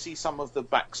on obviously some of the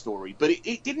backstory, but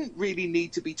it didn't really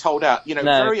need to be told out. You know,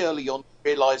 very early on,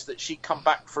 realised that she'd come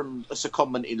back from a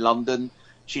secondment in London.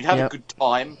 She'd had a good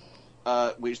time,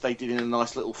 which they did in a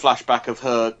nice little flashback of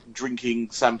her drinking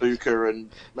sambuca and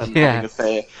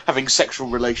having sexual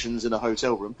relations in a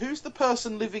hotel room. Who's the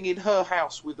person living in her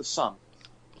house with a son?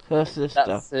 Her sister.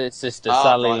 That's her sister,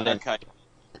 Sally. Right, okay.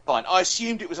 Fine. I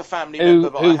assumed it was a family member,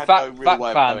 but I had no real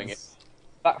way of knowing it.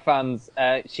 Fact fans,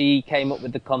 she came up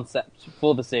with the concept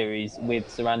for the series with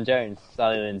Saran Jones.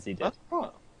 Sally Lindsay did. Right.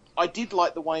 I did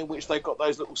like the way in which they got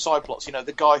those little side plots. You know,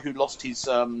 the guy who lost his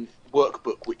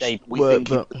workbook, which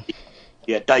Daybook.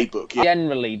 Yeah.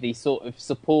 Generally, the sort of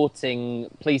supporting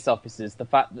police officers, the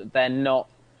fact that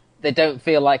they don't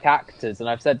feel like actors, and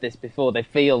I've said this before, they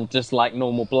feel just like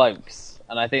normal blokes.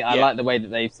 And I think I like the way that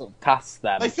they sort of cast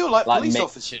them. They feel like police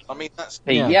officers. I mean, that's...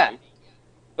 Yeah.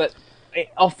 But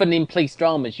often in police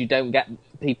dramas, you don't get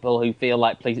people who feel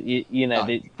like police...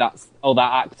 that's that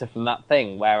actor from that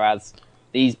thing, whereas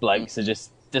these blokes are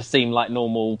just seem like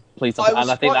normal police officers.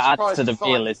 And I think that adds to the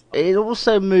realism. It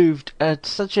also moved at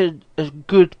such a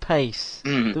good pace.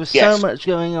 There was so much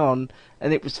going on,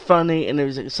 and it was funny, and it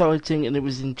was exciting, and it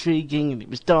was intriguing, and it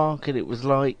was dark, and it was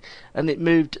light, and it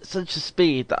moved at such a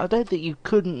speed that I don't think you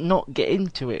couldn't not get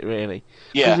into it, really.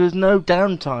 Because there was no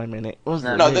downtime in it, was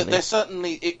there? No, really? there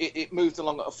certainly... It moved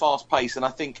along at a fast pace, and I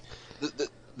think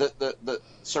that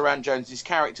Saran Jones's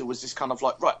character was this kind of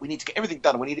like, right, we need to get everything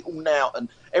done, and we need it all now, and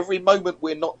every moment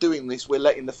we're not doing this, we're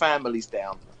letting the families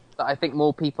down. I think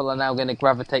more people are now going to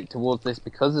gravitate towards this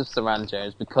because of Saran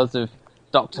Jones, because of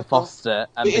Dr. Foster.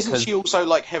 And but isn't she also,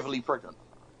 like, heavily pregnant?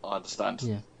 I understand.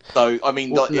 Yeah. So, I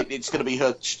mean, it's going to be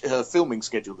her filming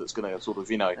schedule that's going to sort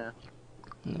of, Yeah.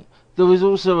 There was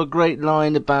also a great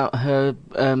line about her,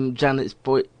 Janet's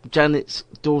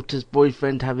daughter's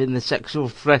boyfriend having the sexual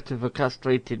threat of a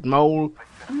castrated mole.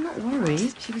 I'm not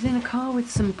worried. She was in a car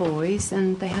with some boys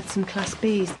and they had some Class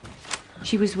Bs.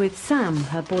 She was with Sam,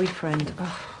 her boyfriend.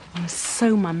 Oh, I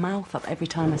sew my mouth up every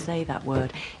time I say that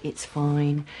word. It's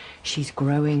fine. She's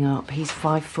growing up. He's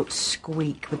 5 foot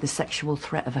squeak with the sexual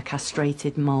threat of a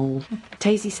castrated mole.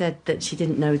 Tazy said that she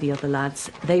didn't know the other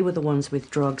lads. They were the ones with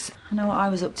drugs. I know what I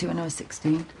was up to when I was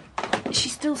 16. She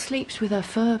still sleeps with her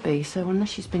Furby, so unless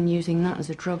she's been using that as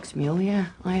a drugs mule, yeah,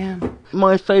 I am.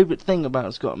 My favourite thing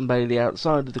about Scott and Bailey,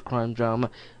 outside of the crime drama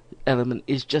element,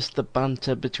 is just the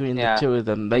banter between the two of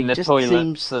them. They just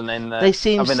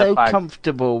seem so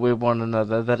comfortable with one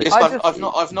another that it's...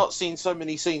 I've not seen so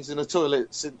many scenes in a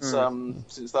toilet since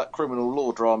that criminal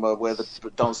law drama where the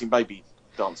dancing baby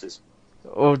dances.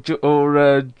 Or George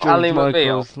Michael's... Ally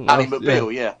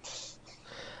McBeal, yeah.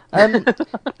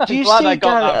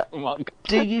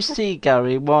 Do you see,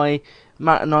 Gary, why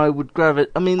Matt and I would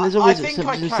gravitate... I mean, there's always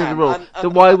something to the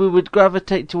rule. Why we would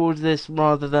gravitate towards this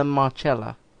rather than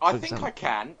Marcella. I think I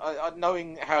can,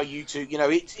 knowing how you two... You know,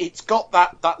 it's got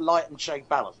that light and shade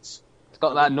balance. It's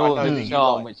got that northern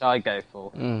charm, which I go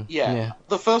for. Yeah.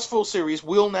 The first 4 series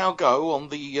will now go on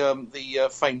the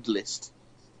famed list.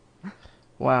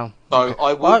 Wow. So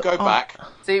I will go back.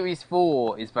 Series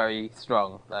 4 is very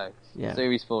strong, though. Yeah.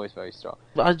 Series 4 is very strong.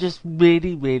 I just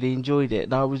really, really enjoyed it,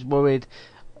 and I was worried...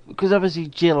 Because obviously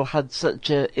Jill had such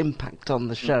an impact on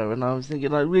the show, and I was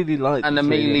thinking I really liked. And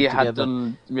Amelia had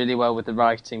done really well with the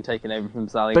writing, taking over from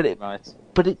Sally.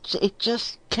 But it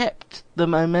just kept the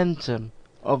momentum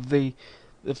of the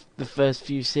first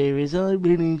few series. And I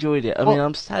really enjoyed it. I mean,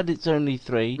 I'm sad it's only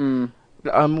 3.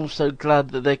 But I'm also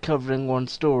glad that they're covering one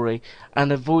story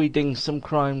and avoiding some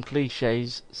crime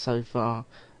cliches so far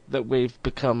that we've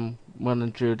become well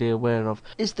and truly aware of.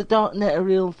 Is the Darknet a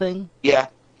real thing? Yeah.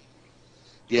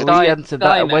 Yeah, we answered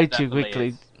that way too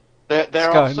quickly.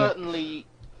 There are certainly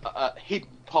hidden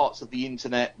parts of the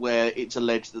internet where it's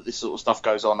alleged that this sort of stuff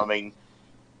goes on. I mean,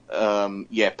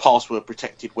 password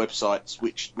protected websites,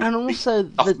 which and also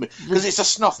because it's a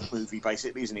snuff movie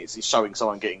basically, isn't it? It's showing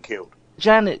someone getting killed.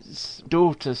 Janet's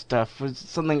daughter stuff was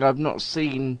something I've not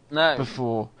seen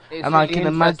before, it's and really I can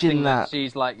imagine that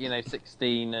she's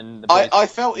 16 and. I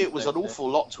felt it was an awful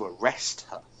lot to arrest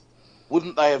her.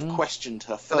 Wouldn't they have questioned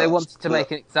her first? But they wanted to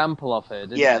make an example of her,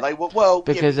 didn't they? Well,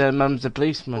 because her mum's a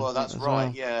policeman. Well, that's right.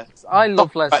 Well. Yeah. I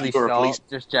love Leslie Sharp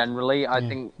just generally. I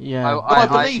think. Yeah. I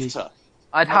believed her.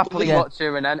 I'd happily watch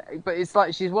her, but it's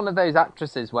like she's one of those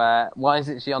actresses where why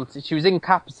isn't she on? She was in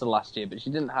Capital last year, but she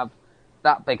didn't have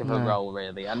that big of a role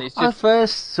really. And it's just... I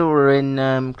first saw her in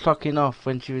Clocking Off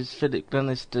when she was Philip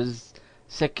Glenister's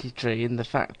secretary in the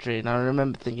factory, and I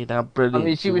remember thinking how brilliant. I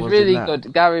mean, she was really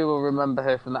good. Gary will remember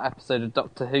her from that episode of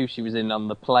Doctor Who she was in on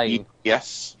the plane.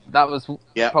 Yes, that was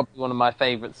probably one of my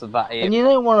favourites of that year. And you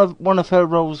know, one of her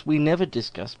roles we never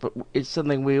discussed, but it's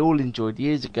something we all enjoyed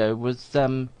years ago. Was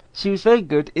she was very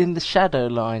good in The Shadow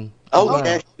Line?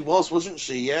 Yeah, she wasn't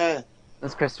she? Yeah,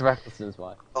 that's Christopher Eccleston's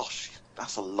wife.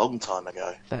 That's a long time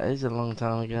ago. That is a long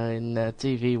time ago in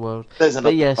TV world. There's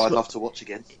another I'd love to watch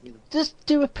again. Just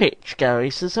do a pitch,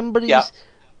 Gary. So somebody's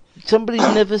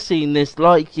never seen this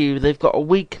like you. They've got a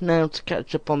week now to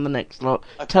catch up on the next lot.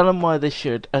 Okay. Tell them why they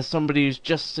should, as somebody who's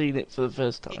just seen it for the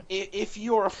first time. If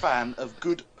you're a fan of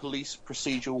good police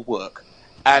procedural work,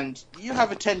 and you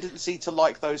have a tendency to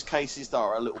like those cases that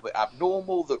are a little bit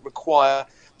abnormal, that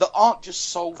aren't just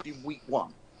solved in week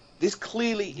 1. This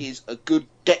clearly is a good,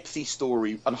 depthy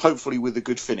story, and hopefully with a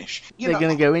good finish. They're going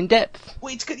to go in depth.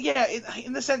 Well, it's good,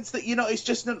 in the sense that it's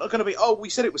just not going to be. Oh, we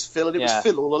said it was Phil, and it was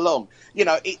Phil all along.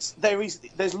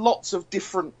 There's lots of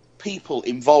different people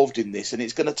involved in this, and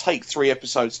it's going to take 3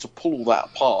 episodes to pull all that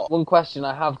apart. One question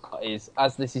I have got is,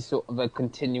 as this is sort of a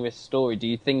continuous story, do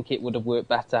you think it would have worked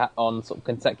better on sort of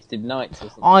consecutive nights or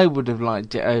something? I would have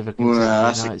liked it over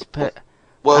consecutive nights, but.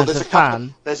 Well, there's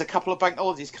a couple of bank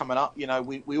holidays coming up.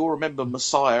 We all remember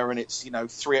Messiah, and it's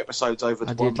 3 episodes over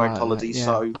to one bank holiday.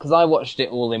 So because I watched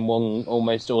it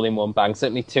almost all in one bang,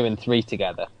 certainly 2 and 3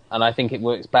 together, and I think it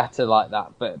works better like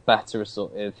that, but better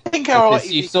sort of. I think how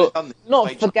you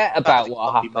not forget about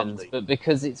what happens, but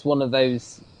because it's one of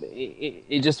those,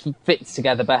 it just fits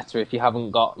together better if you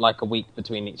haven't got like a week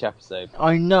between each episode.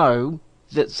 I know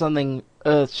that something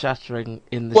earth-shattering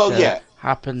in the show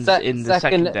happens in the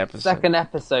second episode. Second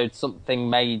episode, something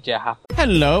major happens.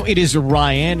 Hello, it is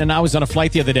Ryan, and I was on a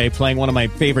flight the other day playing one of my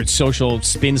favorite social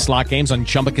spin slot games on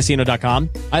ChumbaCasino.com.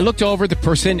 I looked over at the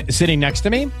person sitting next to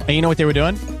me, and you know what they were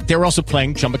doing? They were also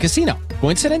playing Chumba Casino.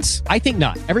 Coincidence? I think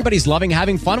not. Everybody's loving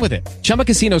having fun with it. Chumba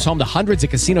Casino is home to hundreds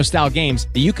of casino-style games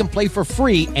that you can play for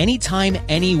free anytime,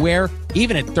 anywhere,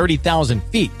 even at 30,000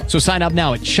 feet. So sign up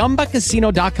now at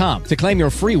ChumbaCasino.com to claim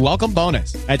your free welcome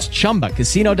bonus. That's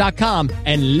ChumbaCasino.com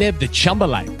and live the Chumba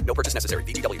life. No purchase necessary.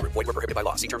 VGW. Void where prohibited by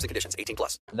law. See terms and conditions.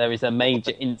 18+. There is a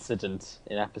major incident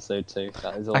in episode 2.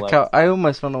 That is all. I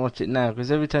almost want to watch it now,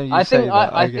 because every time you I say think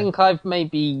that, I think I've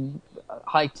maybe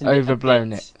heightened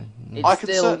overblown it. I could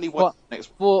certainly watch it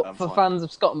next for fans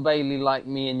of Scott and Bailey like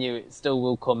me and you, it still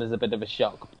will come as a bit of a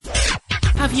shock.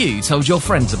 Have you told your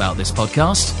friends about this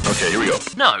podcast? Okay, here we go.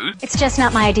 No? It's just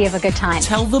not my idea of a good time.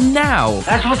 Tell them now.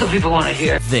 That's what the people want to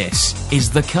hear. This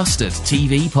is the Custard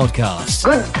TV Podcast.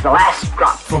 Good to the last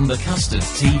drop. From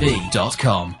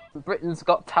thecustardtv.com. Britain's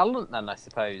Got Talent, then, I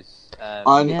suppose.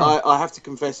 I have to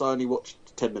confess, I only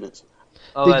watched 10 minutes.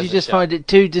 Did you just find it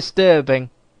too disturbing?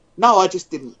 No, I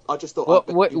just didn't. I just thought...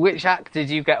 Which act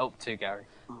did you get up to, Gary?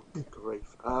 Oh, good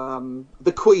grief.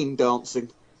 The Queen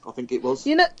dancing, I think it was.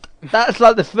 You know, that's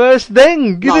like the first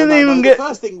thing. The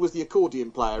first thing was the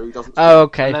accordion player who doesn't... Oh,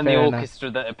 okay, and then the fair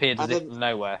orchestra that appeared as if from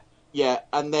nowhere. Yeah,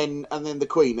 and then the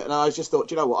Queen, and I just thought,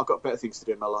 do you know what? I've got better things to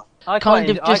do in my life. I quite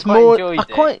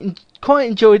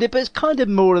enjoyed it, but it's kind of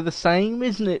more of the same,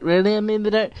 isn't it? Really, I mean, they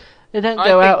don't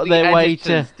go out of their way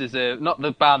to deserve, not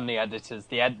the band, the editors,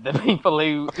 the people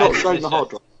who edit the hard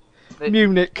drive.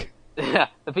 Munich. Yeah,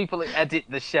 the people who edit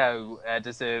the show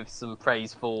deserve some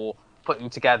praise for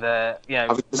putting together,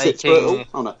 making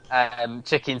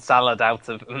chicken salad out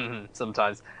of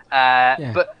sometimes.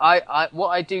 But what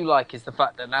I do like is the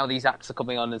fact that now these acts are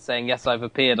coming on and saying, yes, I've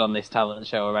appeared on this talent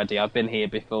show already. I've been here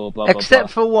before, blah, blah, Except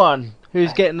blah. for one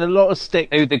who's getting a lot of stick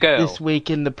the girl? This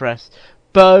week in the press.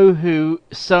 Bo, who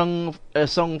sung a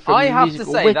song from the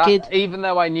musical Wicked. That even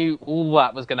though I knew all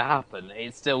that was going to happen,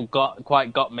 it still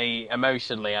got me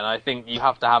emotionally, and I think you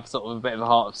have to have sort of a bit of a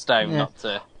heart of stone not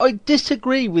to... I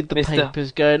disagree with the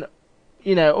papers going,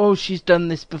 she's done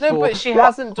this before. No, but she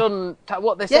hasn't done...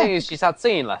 What they're saying is she's had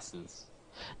singing lessons.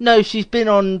 No, she's been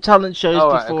on talent shows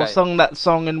before, sung that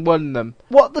song and won them.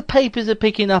 What the papers are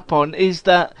picking up on is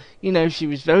that, she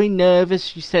was very nervous.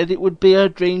 She said it would be her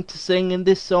dream to sing in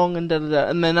this song and da-da-da.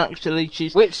 And then actually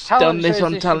she's done this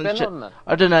on talent shows.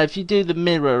 I don't know, if you do the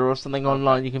Mirror or something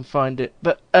online you can find it.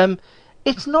 But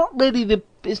it's not really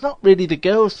the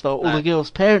girl's fault or the girl's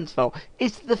parents' fault.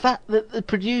 It's the fact that the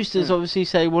producers obviously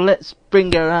say, well, let's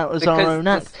bring her out as our own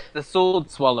act. The sword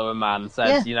swallower man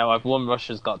says, I've won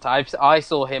Russia's Got Talent. I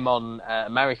saw him on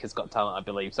America's Got Talent, I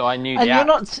believe, so I knew the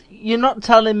act. You're not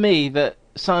telling me that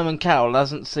Simon Cowell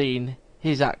hasn't seen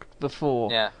his act before.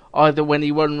 Yeah. Either when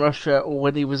he won Russia or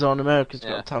when he was on America's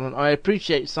Got Talent. I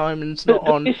appreciate Simon's not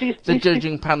on the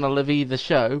judging panel of either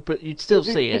show, but you'd still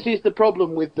see it. This is the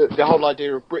problem with the whole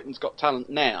idea of Britain's Got Talent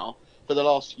now for the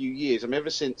last few years. I mean, ever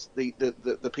since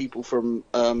the people from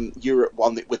Europe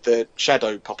won it with the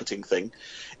shadow puppeting thing,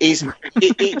 it's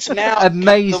now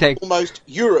amazing. Almost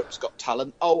Europe's Got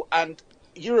Talent. Oh, and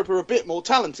Europe are a bit more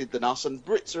talented than us, and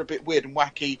Brits are a bit weird and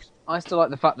wacky. I still like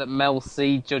the fact that Mel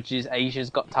C judges Asia's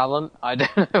Got Talent. I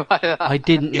don't know why that... I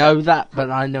didn't know that, but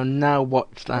I now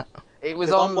watch that. It was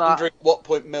on I'm wondering what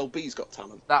point Mel B's got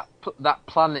talent. That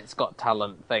Planet's Got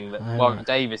Talent thing that Warwick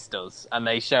Davis does, and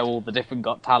they show all the different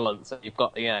Got Talents. So you've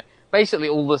got, basically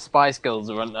all the Spice Girls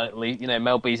are on,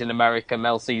 Mel B's in America,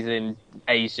 Mel C's in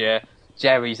Asia,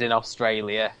 Jerry's in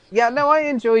Australia. Yeah, no, I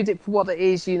enjoyed it for what it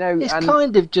is, It's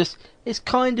kind of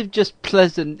just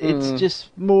pleasant. It's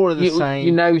just more of the same.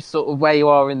 You know sort of where you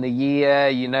are in the year.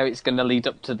 You know it's going to lead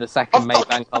up to the second May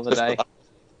bank holiday.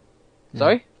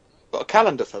 Sorry? Got a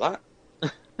calendar for that.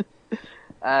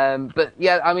 But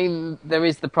yeah, I mean, there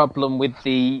is the problem with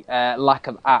the lack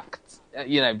of act,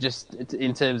 just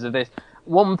in terms of this.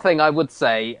 One thing I would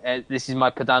say, this is my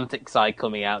pedantic side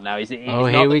coming out now,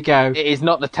 here we go. It is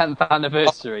not the 10th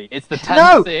anniversary, it's the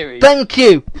 10th series.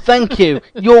 Thank you.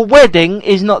 Your wedding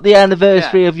is not the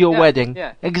anniversary of your wedding.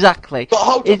 Yeah. Exactly. But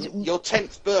hold on, your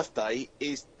 10th birthday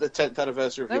is the 10th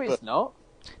anniversary of your birthday. No,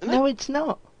 it's not. No, it's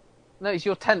not. No, it's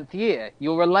your 10th year.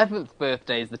 Your 11th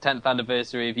birthday is the 10th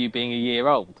anniversary of you being a year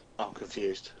old. I'm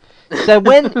confused. So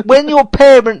when your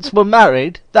parents were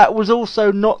married, that was also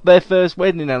not their first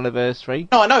wedding anniversary.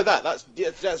 No, I know that.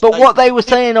 But what they were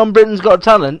saying on Britain's Got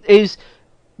Talent is,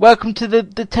 welcome to the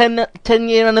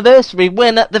 10-year anniversary,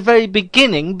 when at the very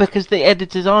beginning, because the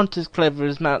editors aren't as clever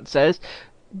as Matt says,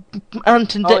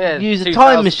 Anton used a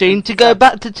time machine to go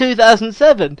back to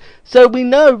 2007. So we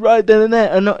know right then and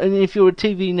there, and if you're a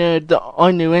TV nerd, that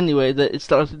I knew anyway, that it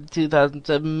started in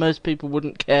 2007, most people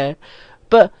wouldn't care.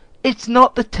 But it's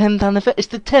not the 10th anniversary, it's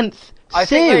the 10th I series.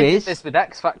 think they did this with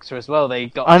X Factor as well. They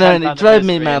got I know, and it drove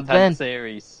me mad then.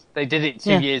 Series. They did it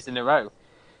 2 years in a row.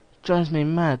 Drives me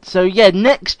mad. So yeah,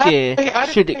 next year,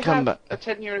 should it come back? A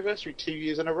 10-year anniversary 2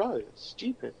 years in a row. It's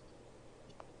stupid.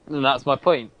 And that's my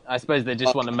point. I suppose they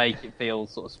just want to make it feel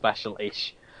sort of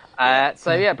special-ish.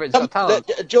 So yeah, Britain's Got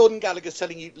Talent. Jordan Gallagher's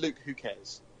telling you, Luke, who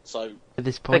cares? So at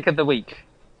this point, pick of the week.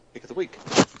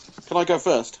 Can I go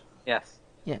first? Yes.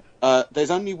 Yeah. There's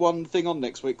only one thing on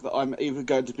next week that I'm even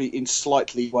going to be in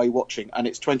slightly way watching, and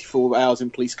it's 24 Hours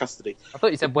in Police Custody. I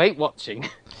thought you said Weight Watching.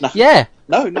 No. Yeah.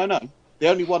 No. the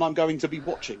only one I'm going to be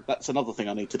watching. That's another thing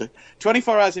I need to do.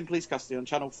 24 Hours in Police Custody on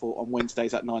Channel 4 on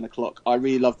Wednesdays at 9 o'clock. I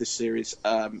really love this series.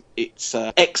 It's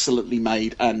excellently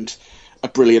made and a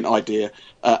brilliant idea.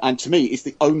 And to me, it's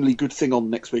the only good thing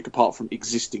on next week apart from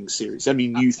existing series. Only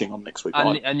new thing on next week.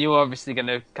 And you're obviously going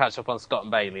to catch up on Scott and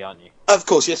Bailey, aren't you? Of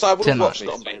course, yes. I would have watched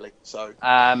Scott and Bailey. So.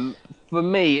 For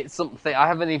me, it's something... I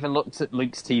haven't even looked at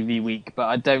Luke's TV week, but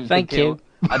I don't think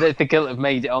I don't think it'll have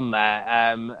made it on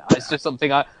there. It's just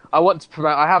something I want to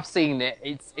promote. I have seen it.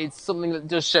 It's something that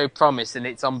does show promise, and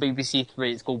it's on BBC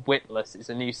Three. It's called Witless. It's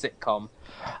a new sitcom.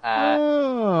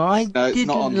 I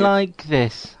didn't like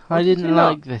this. I didn't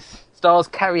like this. Stars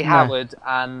Kerry Howard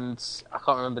and I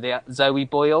can't remember Zoe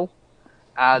Boyle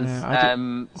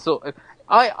as sort of.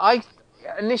 I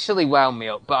initially wound me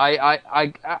up, but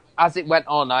I as it went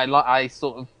on, I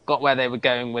sort of got where they were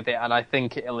going with it, and I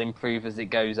think it'll improve as it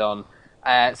goes on.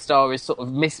 Star is sort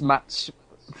of mismatched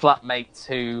flatmates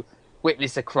who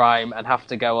witness a crime and have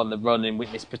to go on the run in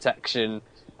witness protection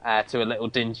to a little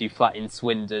dingy flat in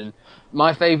Swindon.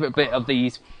 My favourite bit of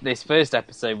this first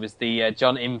episode was the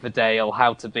John Inverdale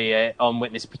how to be on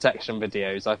witness protection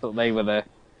videos. I thought they were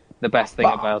the best thing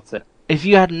about it. If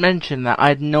you hadn't mentioned that, I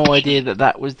had no idea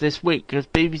that was this week, because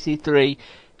BBC Three,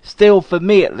 still for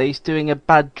me at least, doing a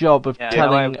bad job of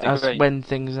telling us when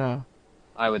things are.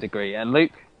 I would agree. And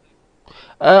Luke?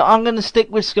 I'm going to stick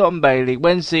with Scott and Bailey.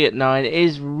 Wednesday at 9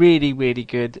 is really, really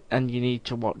good, and you need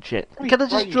to watch it. Can I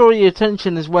just draw your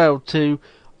attention as well to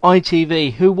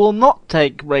ITV, who will not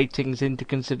take ratings into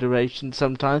consideration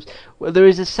sometimes. Well, there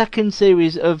is a second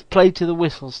series of Play to the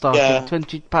Whistle starting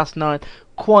 9:20.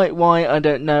 Quite why, I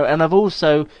don't know. And I've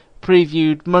also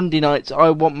previewed Monday night's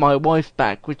I Want My Wife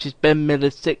Back, which is Ben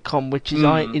Miller's sitcom, which is,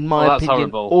 in my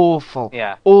opinion, awful.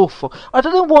 Yeah. Awful. I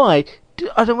don't know why.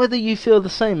 I don't know whether you feel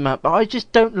the same, Matt, but I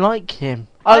just don't like him.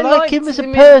 I like him as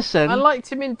a person. I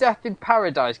liked him in Death in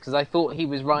Paradise because I thought he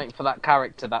was right for that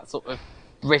character, that sort of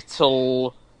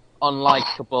brittle,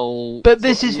 unlikable. But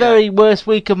this is very worst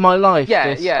week of my life.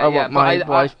 I want my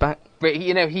wife back. But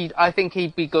I think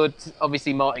he'd be good.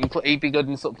 Obviously, he'd be good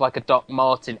in sort of like a Doc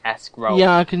Martin-esque role.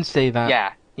 Yeah, I can see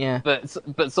that. Yeah.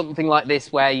 But something like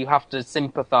this, where you have to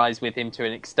sympathise with him to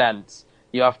an extent,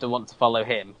 you have to want to follow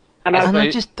him. And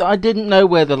I didn't know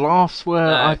where the laughs were.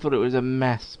 No. I thought it was a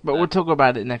mess. But we'll talk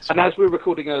about it next week. And as we're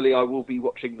recording early, I will be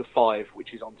watching The Five,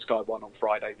 which is on Sky One on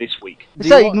Friday this week.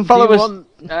 So you can follow us.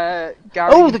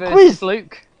 Gary the quiz,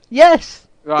 Luke. Yes.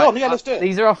 Right. Go on, let's do it.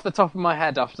 These are off the top of my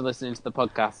head after listening to the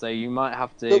podcast, so you might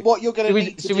have to. But what you're going to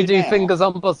need to do Should we do now, fingers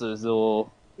on buzzers or?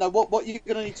 No. What you're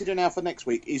going to need to do now for next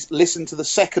week is listen to the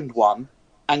second one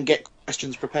and get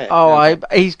questions prepared.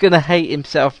 He's going to hate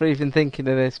himself for even thinking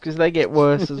of this, because they get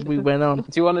worse as we went on. Do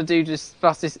you want to do just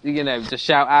fastest, just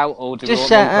shout out, or do just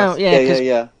shout out?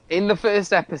 Yeah. In the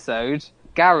first episode,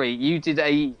 Gary, you did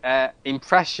a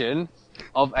impression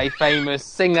of a famous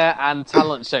singer and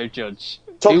talent show judge.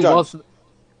 Tom Jones.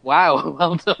 Wow,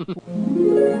 well done.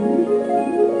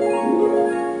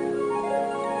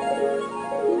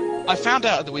 I found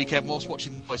out at the weekend whilst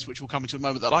watching The Voice, which will come into a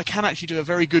moment, that I can actually do a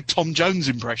very good Tom Jones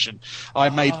impression. I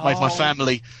made my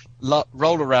family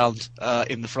roll around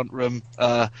in the front room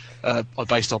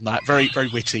based on that. Very, very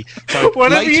witty. So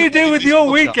whatever you do with your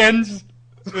weekends.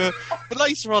 But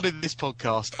later on in this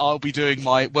podcast, I'll be doing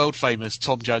my world-famous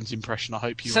Tom Jones impression. I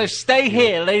hope you... So stay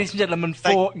here, ladies and gentlemen,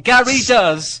 for Gary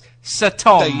Does Sir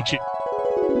Tom.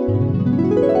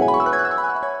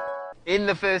 In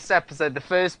the first episode, the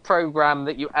first programme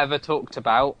that you ever talked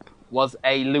about was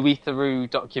a Louis Theroux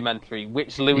documentary.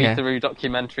 Which Louis Theroux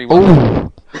documentary was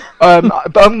it?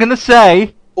 But I'm going to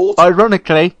say,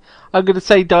 ironically,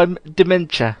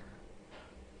 dementia.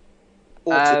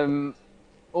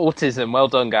 Autism. Well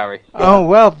done, Gary. Oh,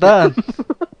 well done.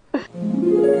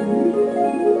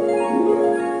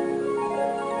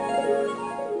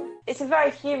 It's a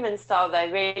very human style, though.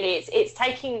 Really,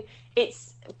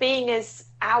 it's being as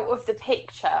out of the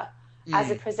picture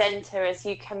as a presenter as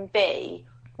you can be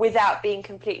without being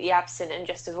completely absent and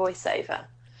just a voiceover.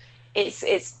 It's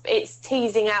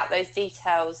teasing out those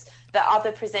details that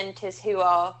other presenters who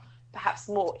are perhaps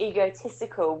more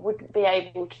egotistical wouldn't be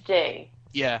able to do.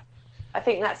 Yeah. I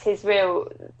think that's the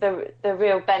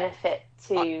real benefit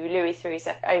to Louis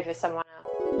Theroux over someone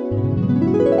else.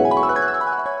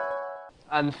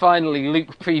 And finally,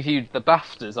 Luke previewed the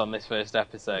BAFTAs on this first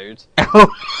episode.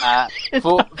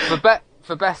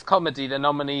 For Best Comedy, the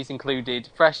nominees included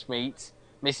Fresh Meat,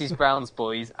 Mrs. Brown's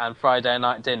Boys, and Friday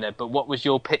Night Dinner. But what was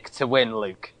your pick to win,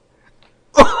 Luke?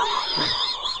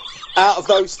 Out of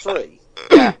those three?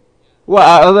 Yeah. What,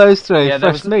 out of those three? Yeah,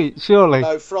 there Fresh meat, surely.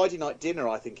 No, Friday night dinner,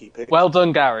 I think he picked. Well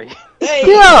done, Gary. Hey!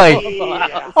 Did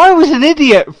I? I was an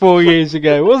idiot 4 years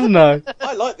ago, wasn't I?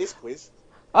 I like this quiz.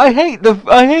 I hate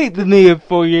the knee of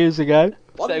 4 years ago.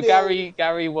 So Gary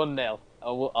 1-0.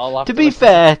 I'll have To be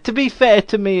fair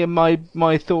to me and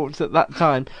my thoughts at that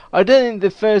time, I don't think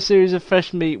the first series of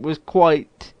Fresh Meat was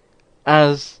quite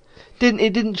as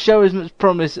didn't show as much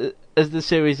promise as the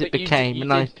series it became. You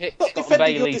and I pick Scott and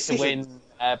Bailey to win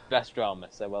Best Drama,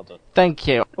 so well done. Thank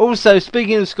you. Also,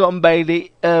 speaking of Scott and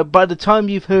Bailey, by the time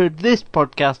you've heard this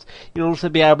podcast, you'll also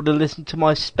be able to listen to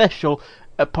my special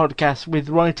podcast with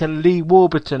writer Lee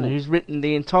Warburton, who's written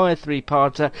the entire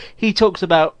three-parter. He talks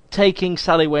about taking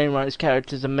Sally Wainwright's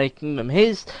characters and making them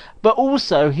his, but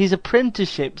also his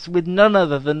apprenticeships with none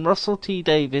other than Russell T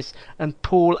Davies and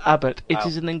Paul Abbott. It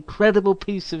is an incredible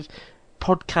piece of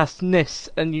podcastness,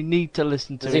 and you need to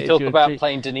listen to it. Does he talk about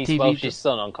playing Denise Welch's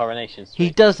son on Coronation Street?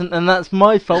 He doesn't, and that's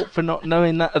my fault for not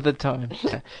knowing that at the time.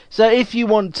 So if you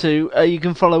want to, you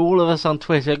can follow all of us on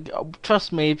Twitter.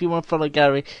 Trust me, if you want to follow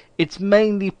Gary, it's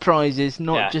mainly prizes,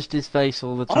 not just his face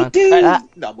all the time. I do.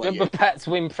 Remember pets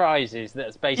win prizes,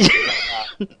 that's basically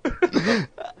like that.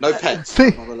 No pets,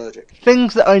 I'm allergic.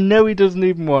 Things that I know he doesn't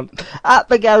even want. At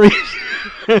the Gary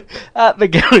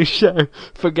Show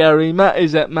for Gary, Matt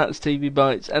is at Matt's TV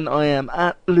Bites, and I am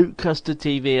at Luke Custer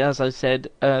TV. As I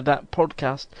said, that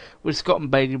podcast with Scott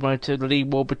and Bailey writer Lee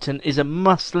Warburton is a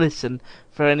must listen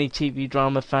for any TV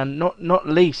drama fan, not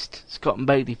least Scott and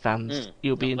Bailey fans.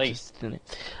 You'll be interested in it.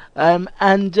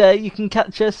 And you can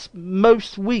catch us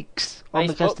most weeks on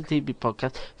the Custer TV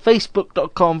podcast.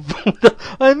 Facebook.com.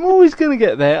 I'm always going to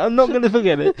get there. I'm not going to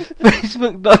forget it.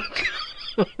 Facebook.com.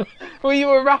 Well, you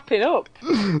were wrapping up.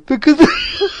 Because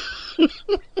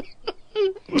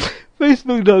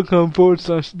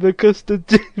Facebook.com/The Custard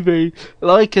TV.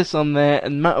 Like us on there,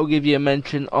 and Matt will give you a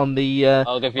mention on the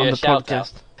I'll give you a shout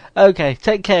podcast. Okay,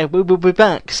 take care. We will be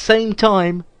back same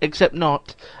time, except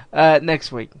not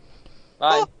next week.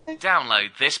 Bye. Download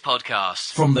this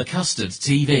podcast from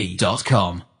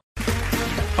thecustardtv.com.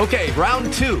 Okay,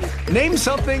 round two. Name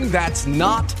something that's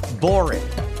not boring.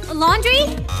 A laundry?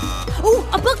 Ooh,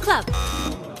 a book club.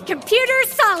 Computer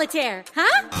solitaire,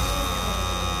 huh?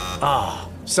 Ah,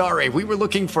 sorry, we were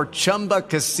looking for Chumba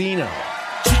Casino.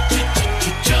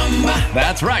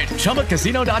 That's right,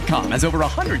 ChumbaCasino.com has over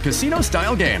 100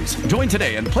 casino-style games. Join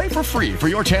today and play for free for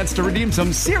your chance to redeem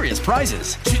some serious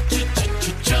prizes.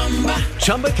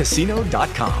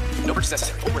 ChumbaCasino.com. No purchase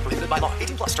necessary. Void where prohibited by law.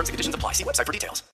 18+ terms and conditions apply. See website for details.